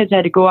 my kids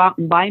had to go out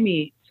and buy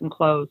me some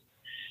clothes.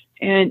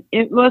 And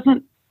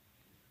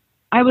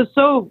I was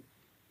so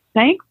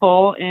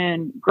thankful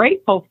and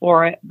grateful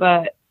for it,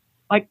 but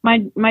like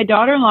my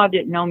daughter-in-law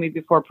didn't know me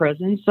before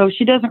prison, so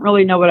she doesn't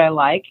really know what I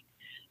like.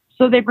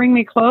 So they bring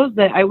me clothes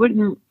that I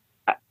wouldn't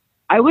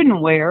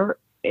wear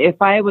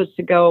if I was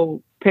to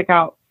go pick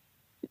out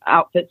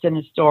outfits in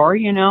a store,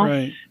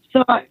 Right.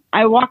 So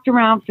I walked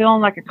around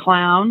feeling like a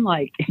clown,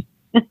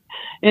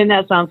 and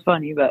that sounds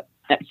funny, but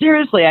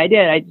seriously, I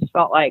did. I just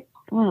felt like,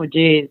 oh,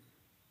 geez,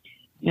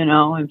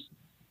 I'm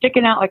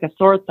sticking out like a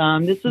sore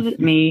thumb. This isn't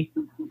me,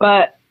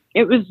 but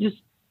it was just,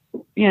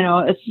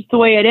 it's just the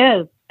way it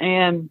is.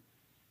 And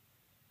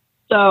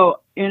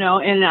so,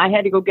 and I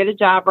had to go get a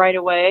job right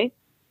away.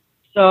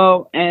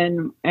 So,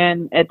 and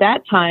at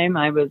that time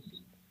I was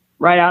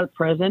right out of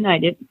prison. I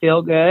didn't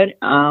feel good.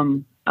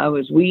 I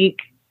was weak.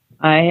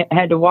 I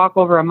had to walk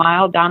over a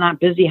mile down on a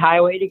busy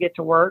highway to get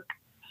to work,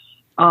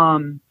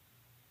 to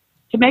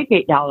make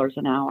 $8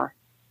 an hour.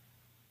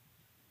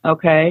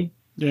 Okay.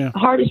 Yeah. The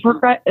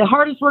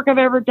hardest work I've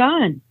ever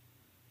done.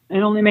 I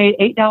only made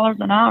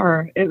 $8 an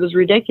hour. It was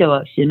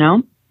ridiculous,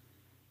 And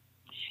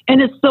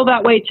it's still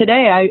that way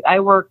today. I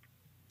work,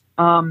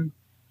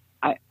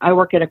 I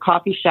work at a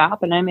coffee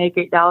shop and I make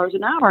 $8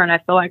 an hour, and I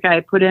feel like I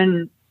put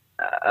in,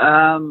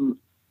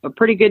 a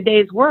pretty good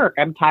day's work.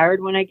 I'm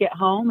tired when I get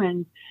home,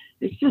 and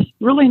it's just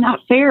really not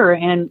fair.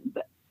 And,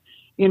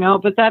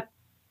 but that's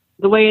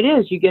the way it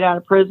is. You get out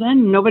of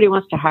prison, nobody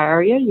wants to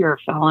hire you. You're a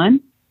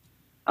felon.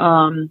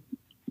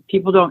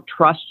 People don't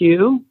trust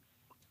you.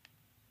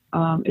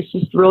 It's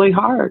just really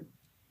hard.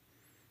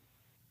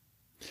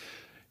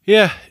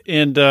 Yeah.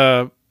 And,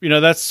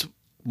 that's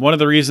one of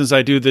the reasons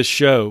I do this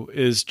show,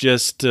 is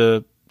just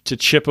to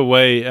chip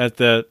away at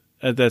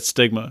that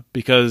stigma,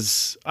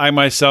 because I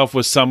myself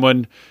was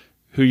someone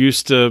who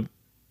used to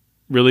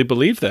really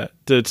believe that,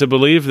 to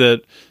believe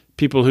that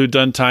people who'd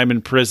done time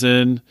in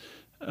prison,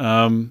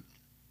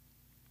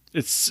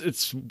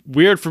 it's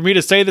weird for me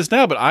to say this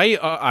now, but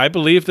I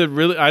believe that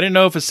really, I didn't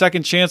know if a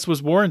second chance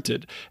was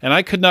warranted, and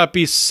I could not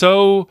be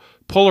so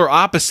polar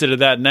opposite of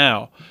that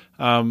now.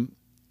 I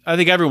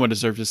think everyone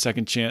deserves a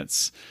second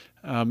chance.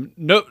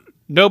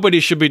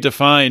 Nobody should be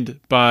defined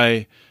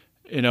by,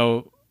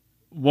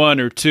 1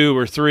 or 2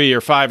 or 3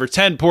 or 5 or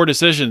 10 poor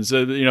decisions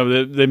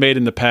that they made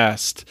in the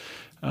past.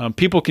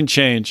 People can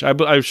change.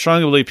 I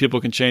strongly believe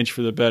people can change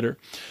for the better.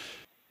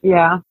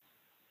 Yeah.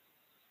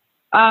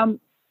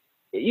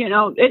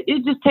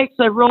 It just takes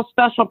a real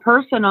special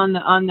person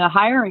on the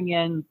hiring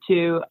end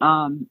to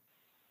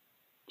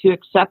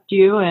accept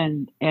you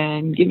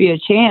and give you a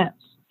chance.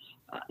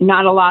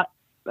 Not a lot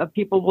of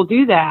people will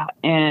do that.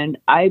 And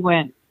I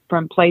went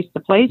from place to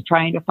place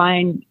trying to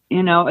find,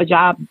 a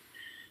job,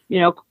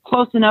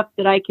 close enough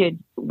that I could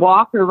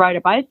walk or ride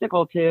a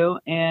bicycle to.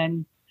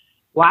 And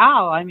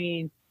wow, I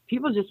mean,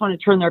 people just want to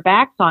turn their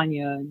backs on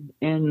you.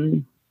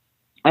 And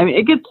I mean,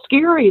 it gets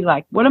scary.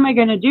 Like, what am I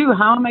going to do?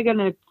 How am I going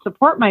to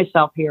support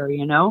myself here?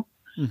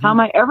 Mm-hmm. How am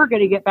I ever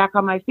going to get back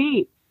on my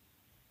feet?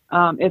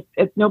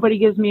 If nobody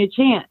gives me a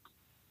chance.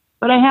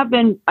 But I have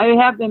been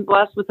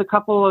blessed with a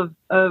couple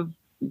of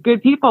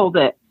good people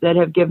that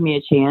have given me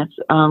a chance.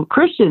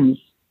 Christians,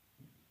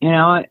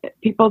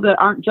 people that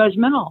aren't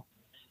judgmental,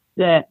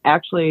 that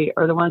actually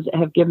are the ones that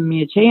have given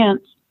me a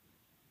chance.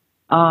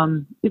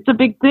 It's a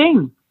big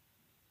thing,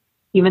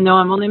 even though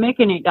I'm only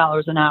making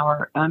 $8 an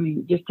hour. I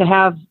mean, just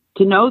to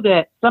know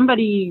that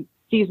somebody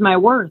sees my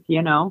worth,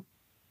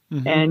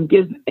 mm-hmm. and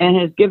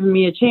has given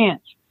me a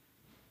chance.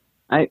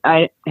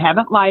 I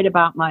haven't lied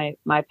about my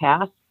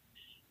past.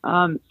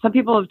 some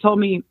people have told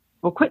me,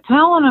 well, quit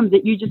telling them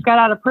that you just got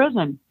out of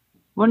prison.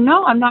 Well,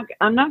 no, I'm not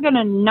going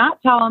to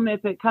not tell them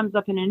if it comes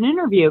up in an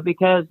interview,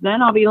 because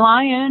then I'll be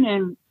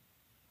lying.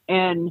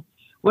 And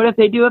what if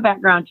they do a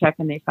background check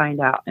and they find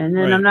out, and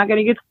then I'm not going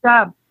to get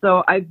stabbed.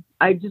 So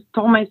I just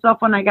told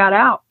myself when I got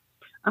out,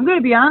 I'm going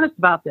to be honest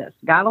about this.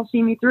 God will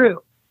see me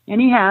through.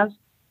 And he has.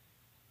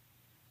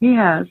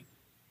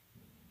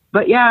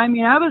 But yeah, I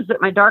mean, I was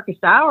at my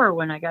darkest hour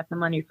when I got the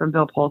money from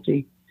Bill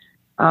Pulte,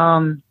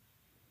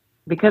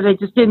 because I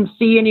just didn't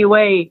see any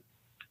way.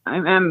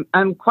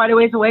 I'm quite a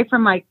ways away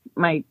from my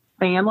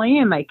family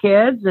and my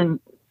kids, and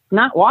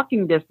not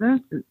walking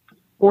distance,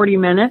 40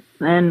 minutes.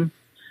 And,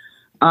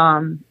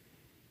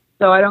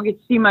 so I don't get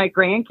to see my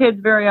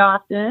grandkids very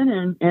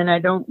often, and I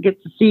don't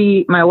get to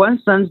see my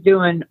one son's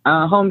doing,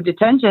 home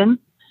detention,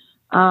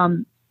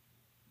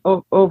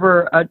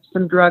 over,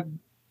 some drug,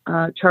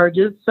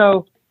 charges.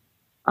 So,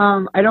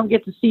 I don't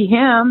get to see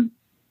him,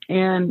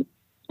 and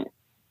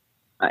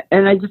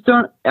I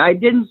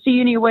didn't see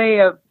any way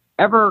of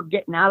ever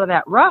getting out of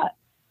that rut.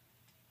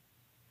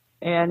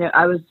 And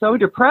I was so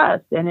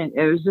depressed, and it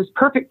was just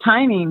perfect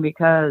timing,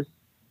 because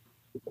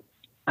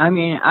I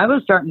mean, I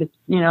was starting to,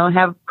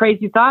 have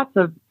crazy thoughts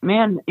of,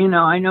 man,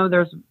 I know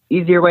there's an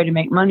easier way to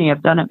make money.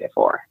 I've done it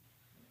before.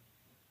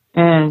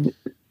 And,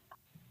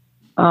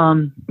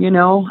 I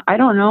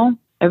don't know.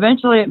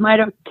 Eventually it might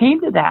have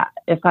came to that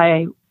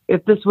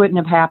if this wouldn't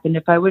have happened,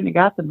 if I wouldn't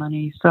have got the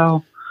money.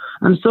 So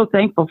I'm so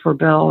thankful for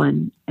Bill,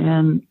 and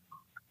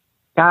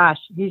gosh,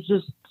 he's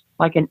just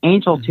like an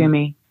angel to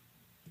me.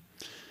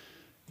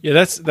 Yeah,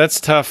 that's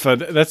tough.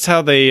 That's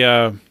how they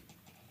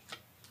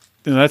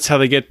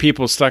get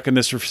people stuck in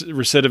this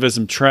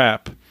recidivism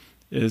trap.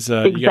 Is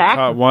Exactly. You get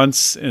caught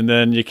once, and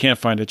then you can't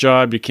find a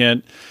job. You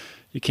can't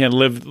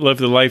live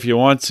the life you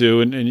want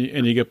to, and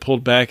you get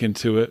pulled back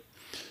into it.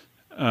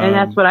 And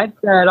that's what I've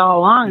said all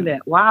along,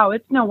 that, wow,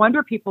 it's no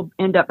wonder people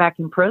end up back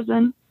in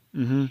prison.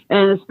 Mm-hmm.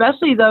 And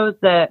especially those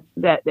that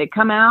they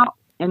come out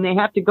and they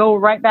have to go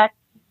right back.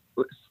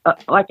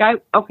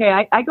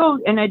 I go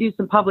and I do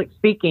some public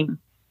speaking.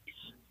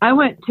 I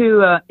went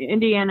to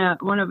Indiana,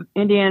 one of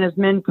Indiana's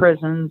men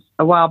prisons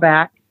a while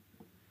back.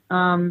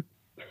 And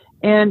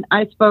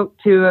I spoke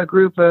to a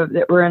group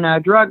that were in a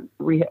drug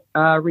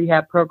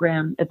rehab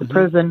program at the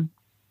prison,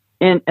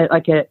 in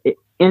like a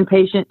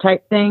inpatient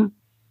type thing.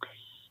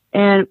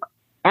 And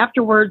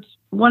afterwards,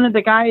 one of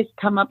the guys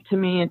come up to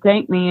me and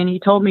thanked me. And he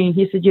told me,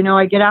 he said,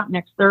 I get out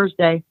next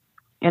Thursday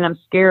and I'm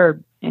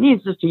scared. And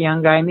he's just a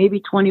young guy,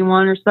 maybe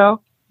 21 or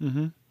so.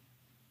 Mm-hmm.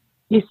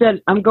 He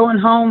said, I'm going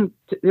home.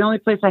 The only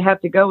place I have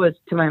to go is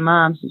to my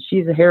mom's.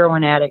 She's a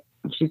heroin addict.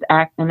 She's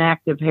an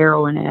active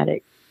heroin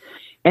addict.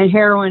 And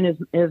heroin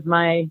is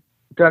my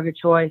drug of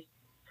choice.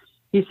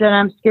 He said,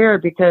 I'm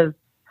scared because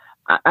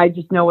I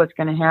just know what's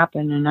going to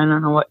happen, and I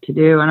don't know what to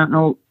do. I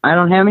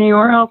don't have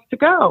anywhere else to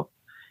go.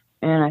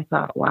 And I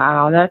thought,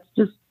 wow, that's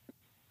just,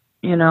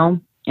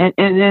 and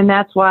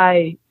that's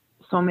why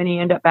so many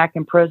end up back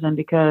in prison,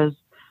 because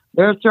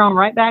they're thrown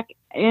right back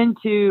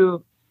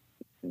into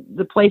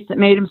the place that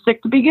made them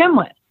sick to begin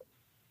with.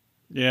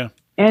 Yeah.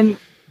 And,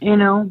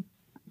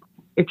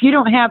 if you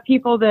don't have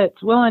people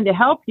that's willing to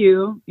help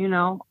you,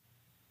 to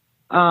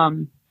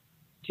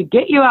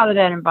get you out of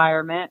that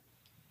environment,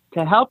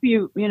 to help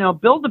you,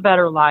 build a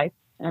better life,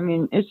 I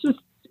mean, it's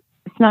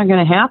not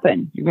going to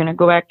happen. You're going to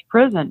go back to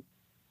prison.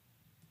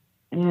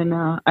 And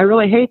I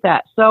really hate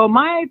that. So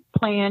my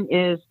plan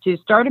is to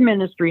start a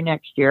ministry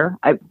next year.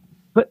 I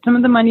put some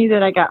of the money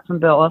that I got from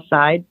Bill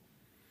aside,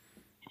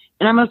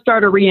 and I'm going to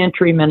start a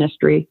reentry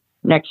ministry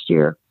next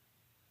year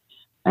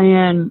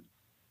and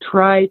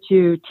try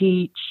to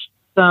teach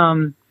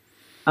some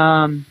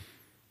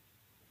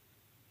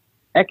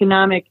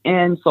economic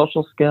and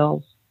social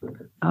skills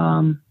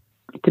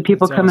to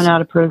people coming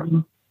out of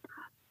prison.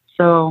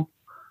 So,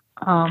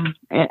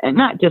 and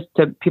not just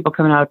to people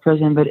coming out of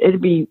prison, but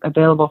it'd be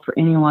available for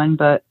anyone.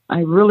 But I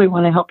really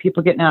want to help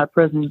people getting out of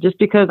prison, just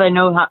because I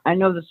know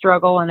the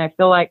struggle, and I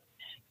feel like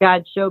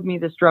God showed me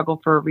the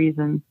struggle for a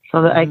reason,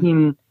 so that I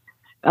can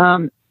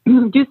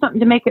do something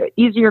to make it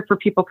easier for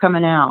people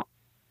coming out.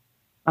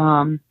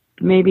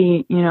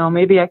 Maybe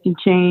I can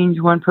change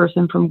one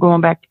person from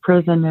going back to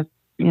prison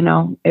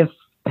if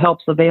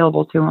help's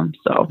available to them.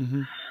 So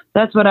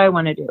that's what I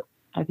want to do.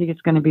 I think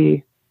it's going to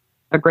be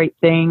a great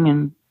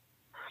thing,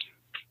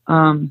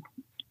 and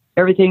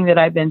everything that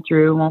I've been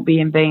through won't be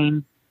in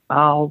vain.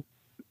 I'll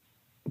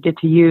get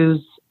to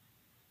use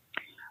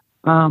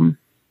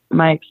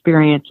my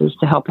experiences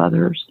to help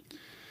others.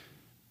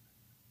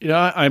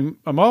 I'm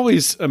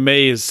always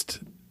amazed.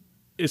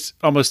 It's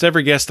almost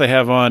every guest I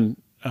have on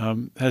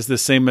has the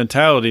same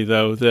mentality,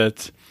 though,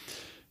 that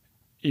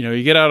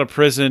you get out of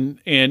prison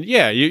and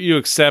you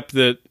accept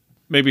that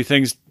maybe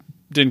things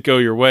didn't go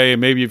your way, and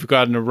maybe you've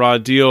gotten a raw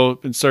deal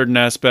in certain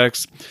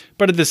aspects,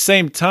 but at the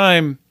same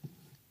time,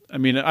 I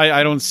mean,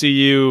 I don't see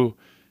you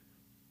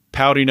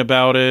pouting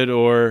about it,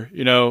 or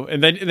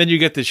and then you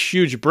get this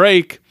huge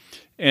break,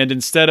 and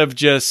instead of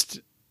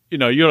just you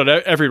have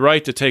every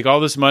right to take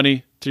all this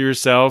money, to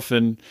yourself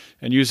and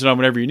use it on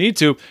whenever you need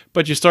to,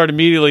 but you start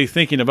immediately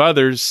thinking of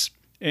others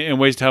and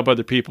ways to help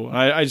other people.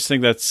 I just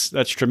think that's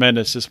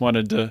tremendous. Just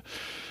wanted to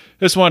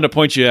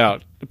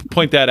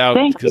point that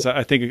out because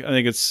I think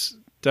it's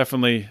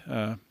definitely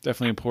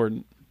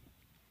important.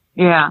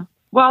 Yeah.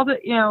 Well,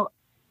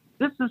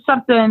 this is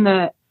something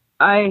that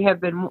I have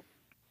been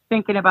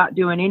thinking about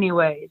doing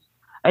anyways.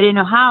 I didn't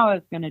know how I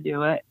was going to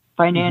do it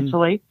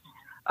financially,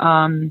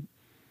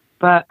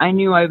 but I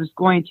knew I was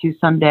going to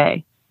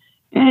someday.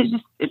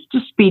 And it's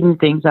just speeding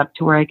things up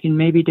to where I can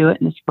maybe do it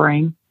in the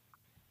spring.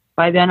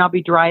 By then I'll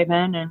be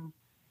driving and,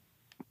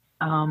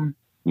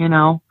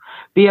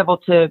 be able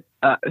to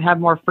have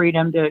more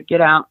freedom to get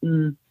out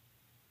and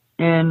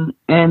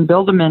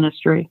build a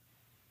ministry.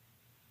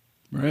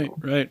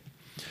 Right.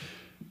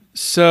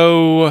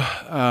 So,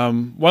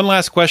 one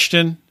last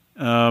question,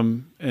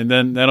 and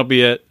then that'll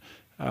be it.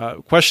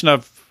 Question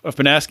I've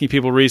been asking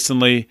people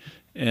recently,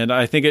 and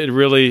I think it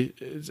really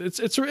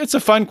it's a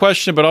fun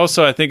question, but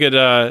also I think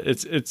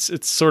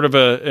it's sort of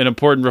an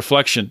important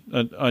reflection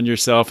on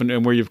yourself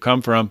and where you've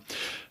come from.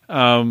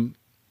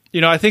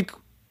 I think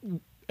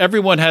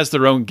everyone has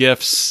their own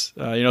gifts.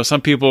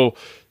 Some people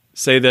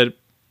say that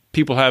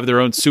people have their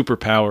own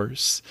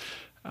superpowers.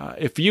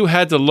 If you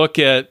had to look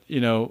at,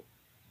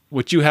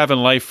 what you have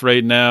in life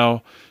right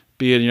now,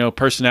 be it,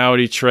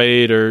 personality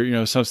trait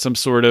or, some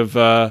sort of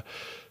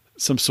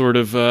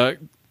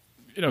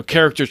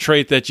character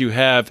trait that you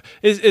have,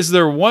 is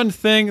there one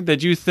thing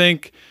that you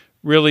think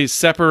really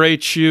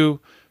separates you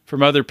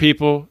from other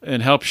people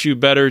and helps you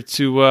better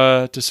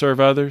to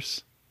serve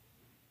others?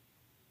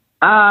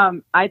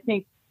 I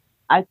think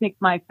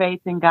my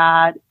faith in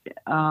God,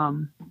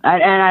 and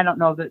I don't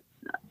know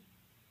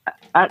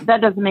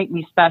that doesn't make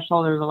me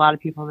special. There's a lot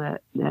of people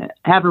that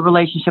have a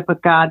relationship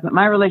with God, but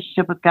my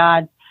relationship with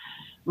God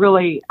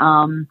really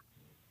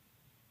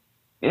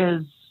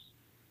is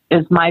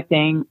my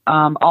thing.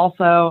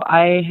 Also,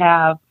 I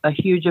have a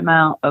huge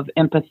amount of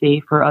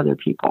empathy for other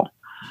people.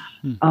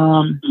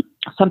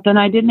 Something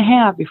I didn't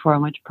have before I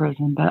went to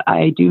prison, but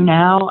I do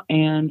now.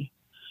 And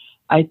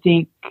I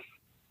think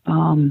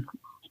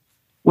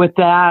with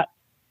that,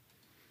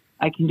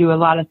 I can do a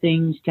lot of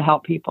things to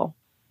help people.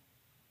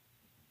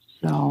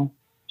 So.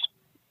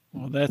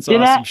 Well, that's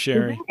awesome,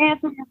 Sherry. Did that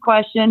answer your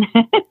question?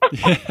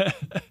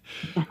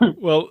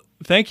 Well,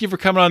 thank you for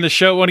coming on the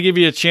show. I want to give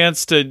you a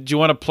chance do you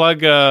want to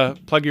plug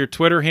your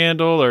Twitter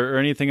handle or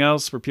anything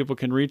else where people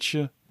can reach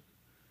you?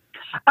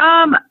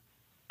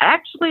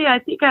 Actually, I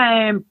think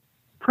I am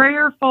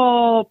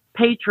Prayerful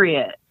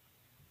Patriot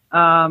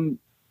on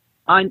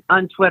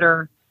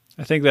Twitter.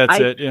 I think that's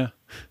it. Yeah.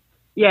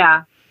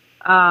 Yeah.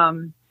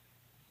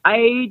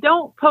 I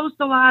don't post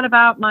a lot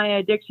about my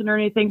addiction or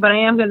anything, but I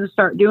am going to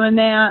start doing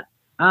that.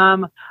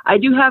 I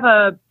do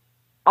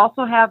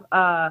also have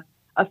a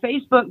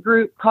Facebook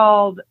group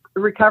called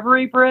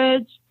Recovery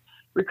Bridge.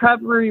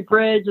 Recovery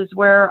Bridge is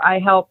where I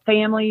help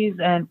families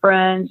and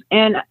friends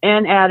and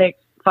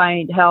addicts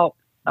find help,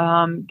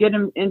 get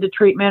them into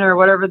treatment or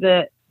whatever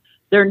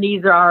their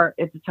needs are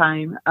at the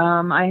time.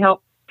 I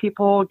help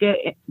people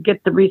get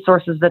the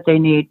resources that they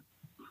need.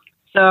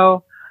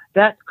 So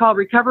that's called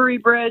Recovery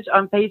Bridge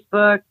on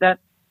Facebook.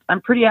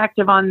 I'm pretty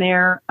active on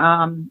there.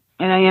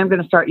 And I am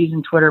going to start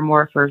using Twitter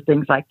more for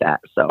things like that.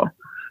 So.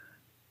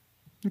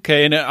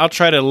 Okay. And I'll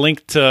try to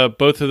link to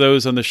both of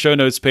those on the show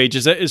notes page.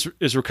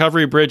 Is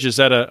Recovery Bridge, is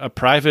that a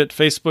private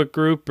Facebook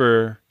group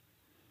or?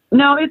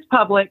 No, it's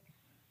public.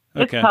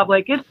 Okay. It's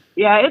public.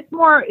 It's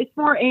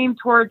more aimed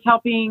towards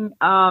helping,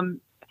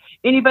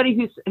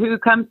 anybody who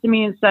comes to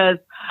me and says,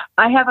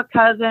 I have a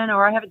cousin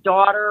or I have a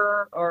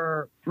daughter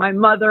or my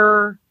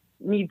mother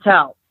needs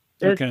help.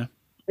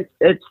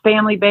 It's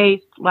family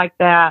based like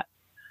that.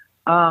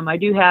 I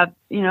do have,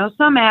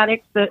 some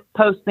addicts that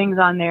post things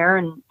on there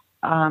and,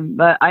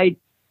 but I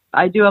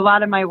do a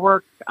lot of my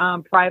work,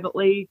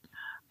 privately,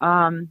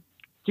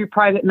 through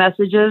private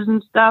messages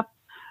and stuff.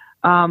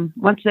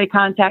 Once they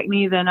contact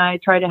me, then I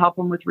try to help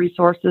them with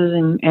resources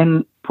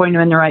and point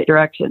them in the right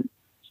direction.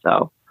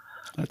 So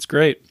that's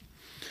great.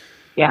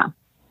 Yeah.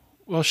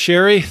 Well,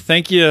 Sherry,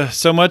 thank you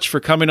so much for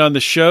coming on the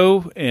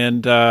show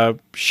and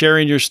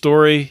sharing your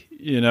story.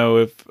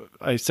 If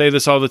I say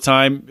this all the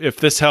time, if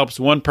this helps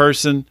one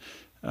person,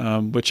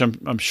 which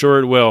I'm sure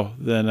it will,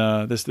 then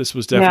this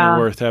was definitely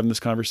worth having this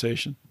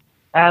conversation.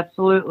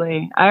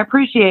 Absolutely. I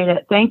appreciate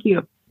it. Thank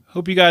you.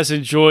 Hope you guys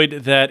enjoyed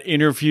that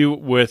interview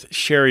with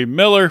Sherry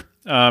Miller.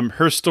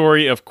 Her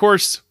story, of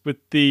course, with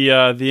the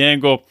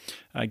angle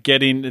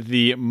getting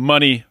the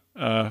money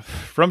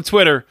from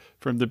Twitter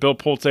from the Bill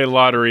Pulte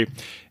lottery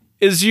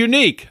is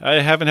unique.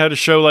 I haven't had a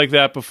show like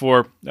that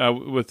before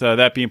with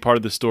that being part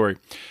of the story.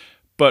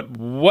 But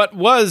what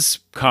was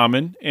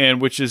common,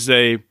 and which is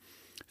a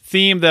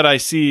theme that I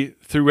see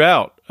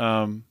throughout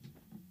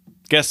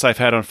guests I've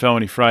had on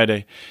Felony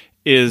Friday,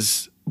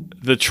 is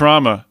the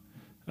trauma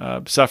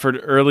suffered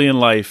early in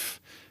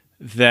life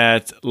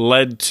that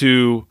led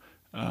to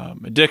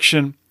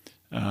addiction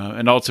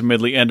and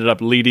ultimately ended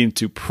up leading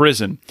to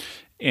prison.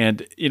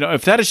 And,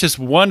 if that is just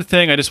one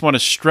thing, I just want to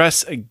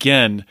stress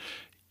again,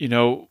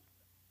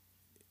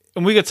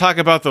 and we could talk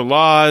about the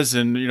laws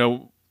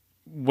and,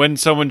 when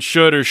someone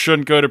should or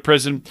shouldn't go to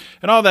prison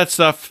and all that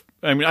stuff.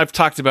 I mean, I've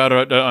talked about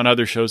it on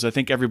other shows. I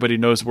think everybody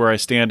knows where I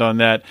stand on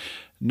that.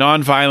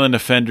 Nonviolent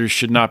offenders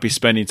should not be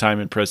spending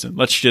time in prison.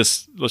 Let's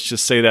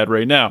just say that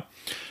right now.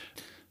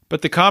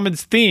 But the common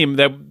theme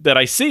that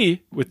I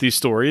see with these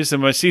stories,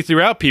 and I see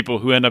throughout people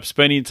who end up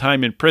spending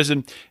time in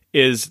prison,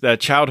 is that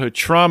childhood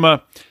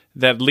trauma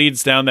that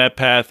leads down that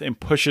path and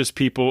pushes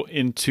people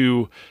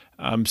into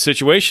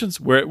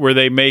situations where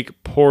they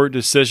make poor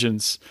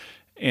decisions.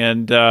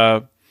 And,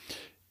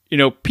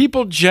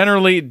 people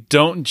generally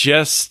don't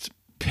just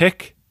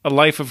pick a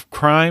life of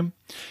crime,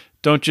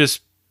 don't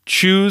just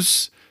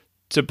choose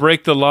to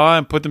break the law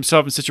and put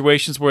themselves in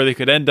situations where they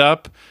could end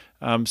up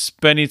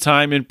spending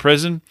time in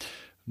prison.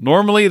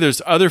 Normally,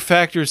 there's other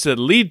factors that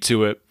lead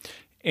to it.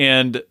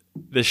 And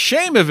the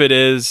shame of it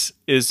is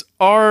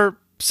our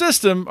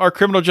system, our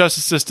criminal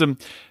justice system,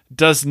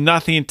 does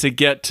nothing to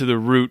get to the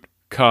root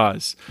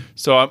cause.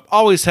 So I'm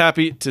always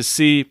happy to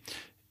see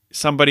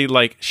somebody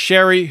like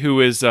Sherry, who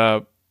is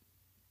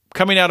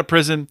coming out of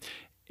prison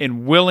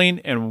and willing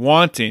and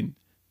wanting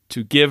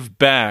to give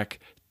back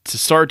to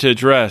start to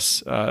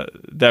address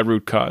that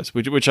root cause,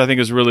 which I think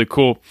is really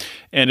cool.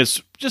 And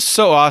it's just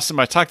so awesome.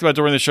 I talked about it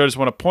during the show. I just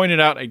want to point it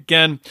out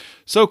again.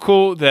 So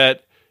cool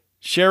that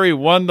Sherry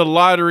won the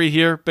lottery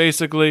here,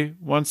 basically,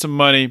 won some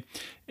money.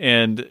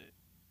 And,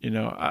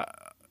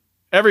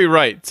 every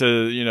right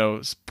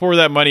to, pour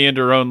that money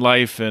into her own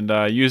life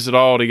and use it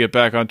all to get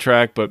back on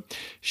track. But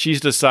she's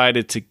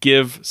decided to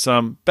give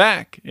some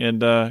back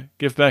and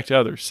give back to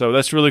others. So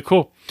that's really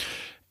cool.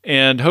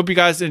 And hope you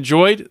guys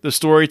enjoyed the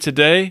story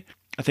today.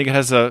 I think it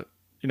has a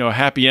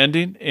happy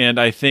ending, and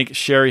I think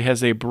Sherry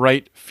has a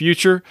bright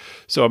future.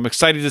 So I'm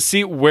excited to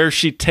see where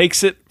she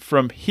takes it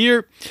from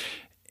here.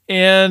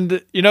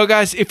 And,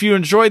 guys, if you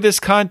enjoy this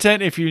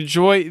content, if you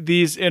enjoy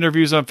these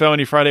interviews on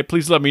Felony Friday,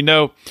 please let me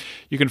know.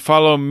 You can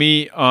follow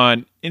me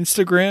on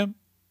Instagram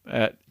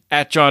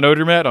at John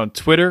Odermatt, on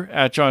Twitter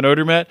at John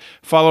Odermatt.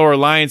 Follow our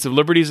Lions of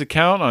Liberty's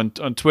account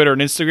on Twitter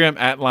and Instagram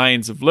at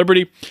Lions of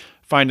Liberty.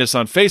 Find us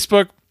on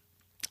Facebook.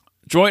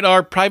 Join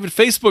our private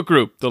Facebook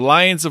group, the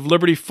Lions of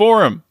Liberty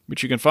Forum,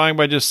 which you can find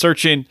by just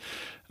searching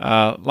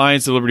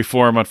Lions of Liberty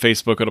Forum on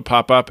Facebook. It'll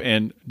pop up,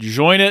 and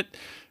join it.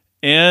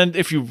 And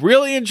if you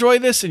really enjoy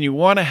this and you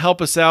want to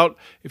help us out,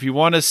 if you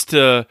want us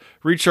to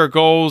reach our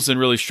goals and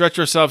really stretch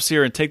ourselves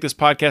here and take this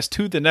podcast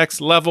to the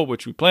next level,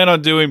 which we plan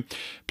on doing,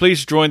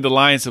 please join the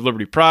Lions of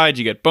Liberty Pride.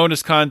 You get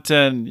bonus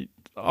content,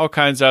 all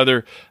kinds of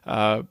other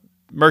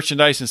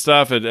merchandise and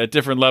stuff at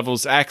different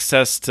levels,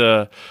 access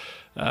to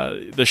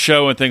the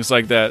show and things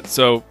like that.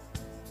 So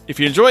if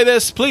you enjoy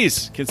this,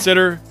 please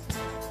consider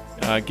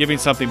giving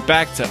something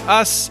back to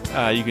us.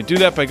 You can do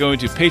that by going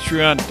to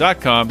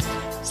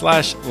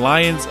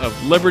patreon.com/Lions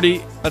of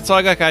Liberty. That's all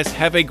I got, guys.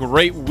 Have a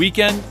great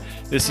weekend.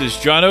 This is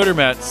John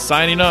Odermatt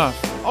signing off.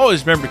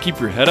 Always remember to keep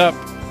your head up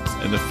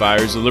and the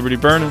fires of liberty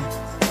burning.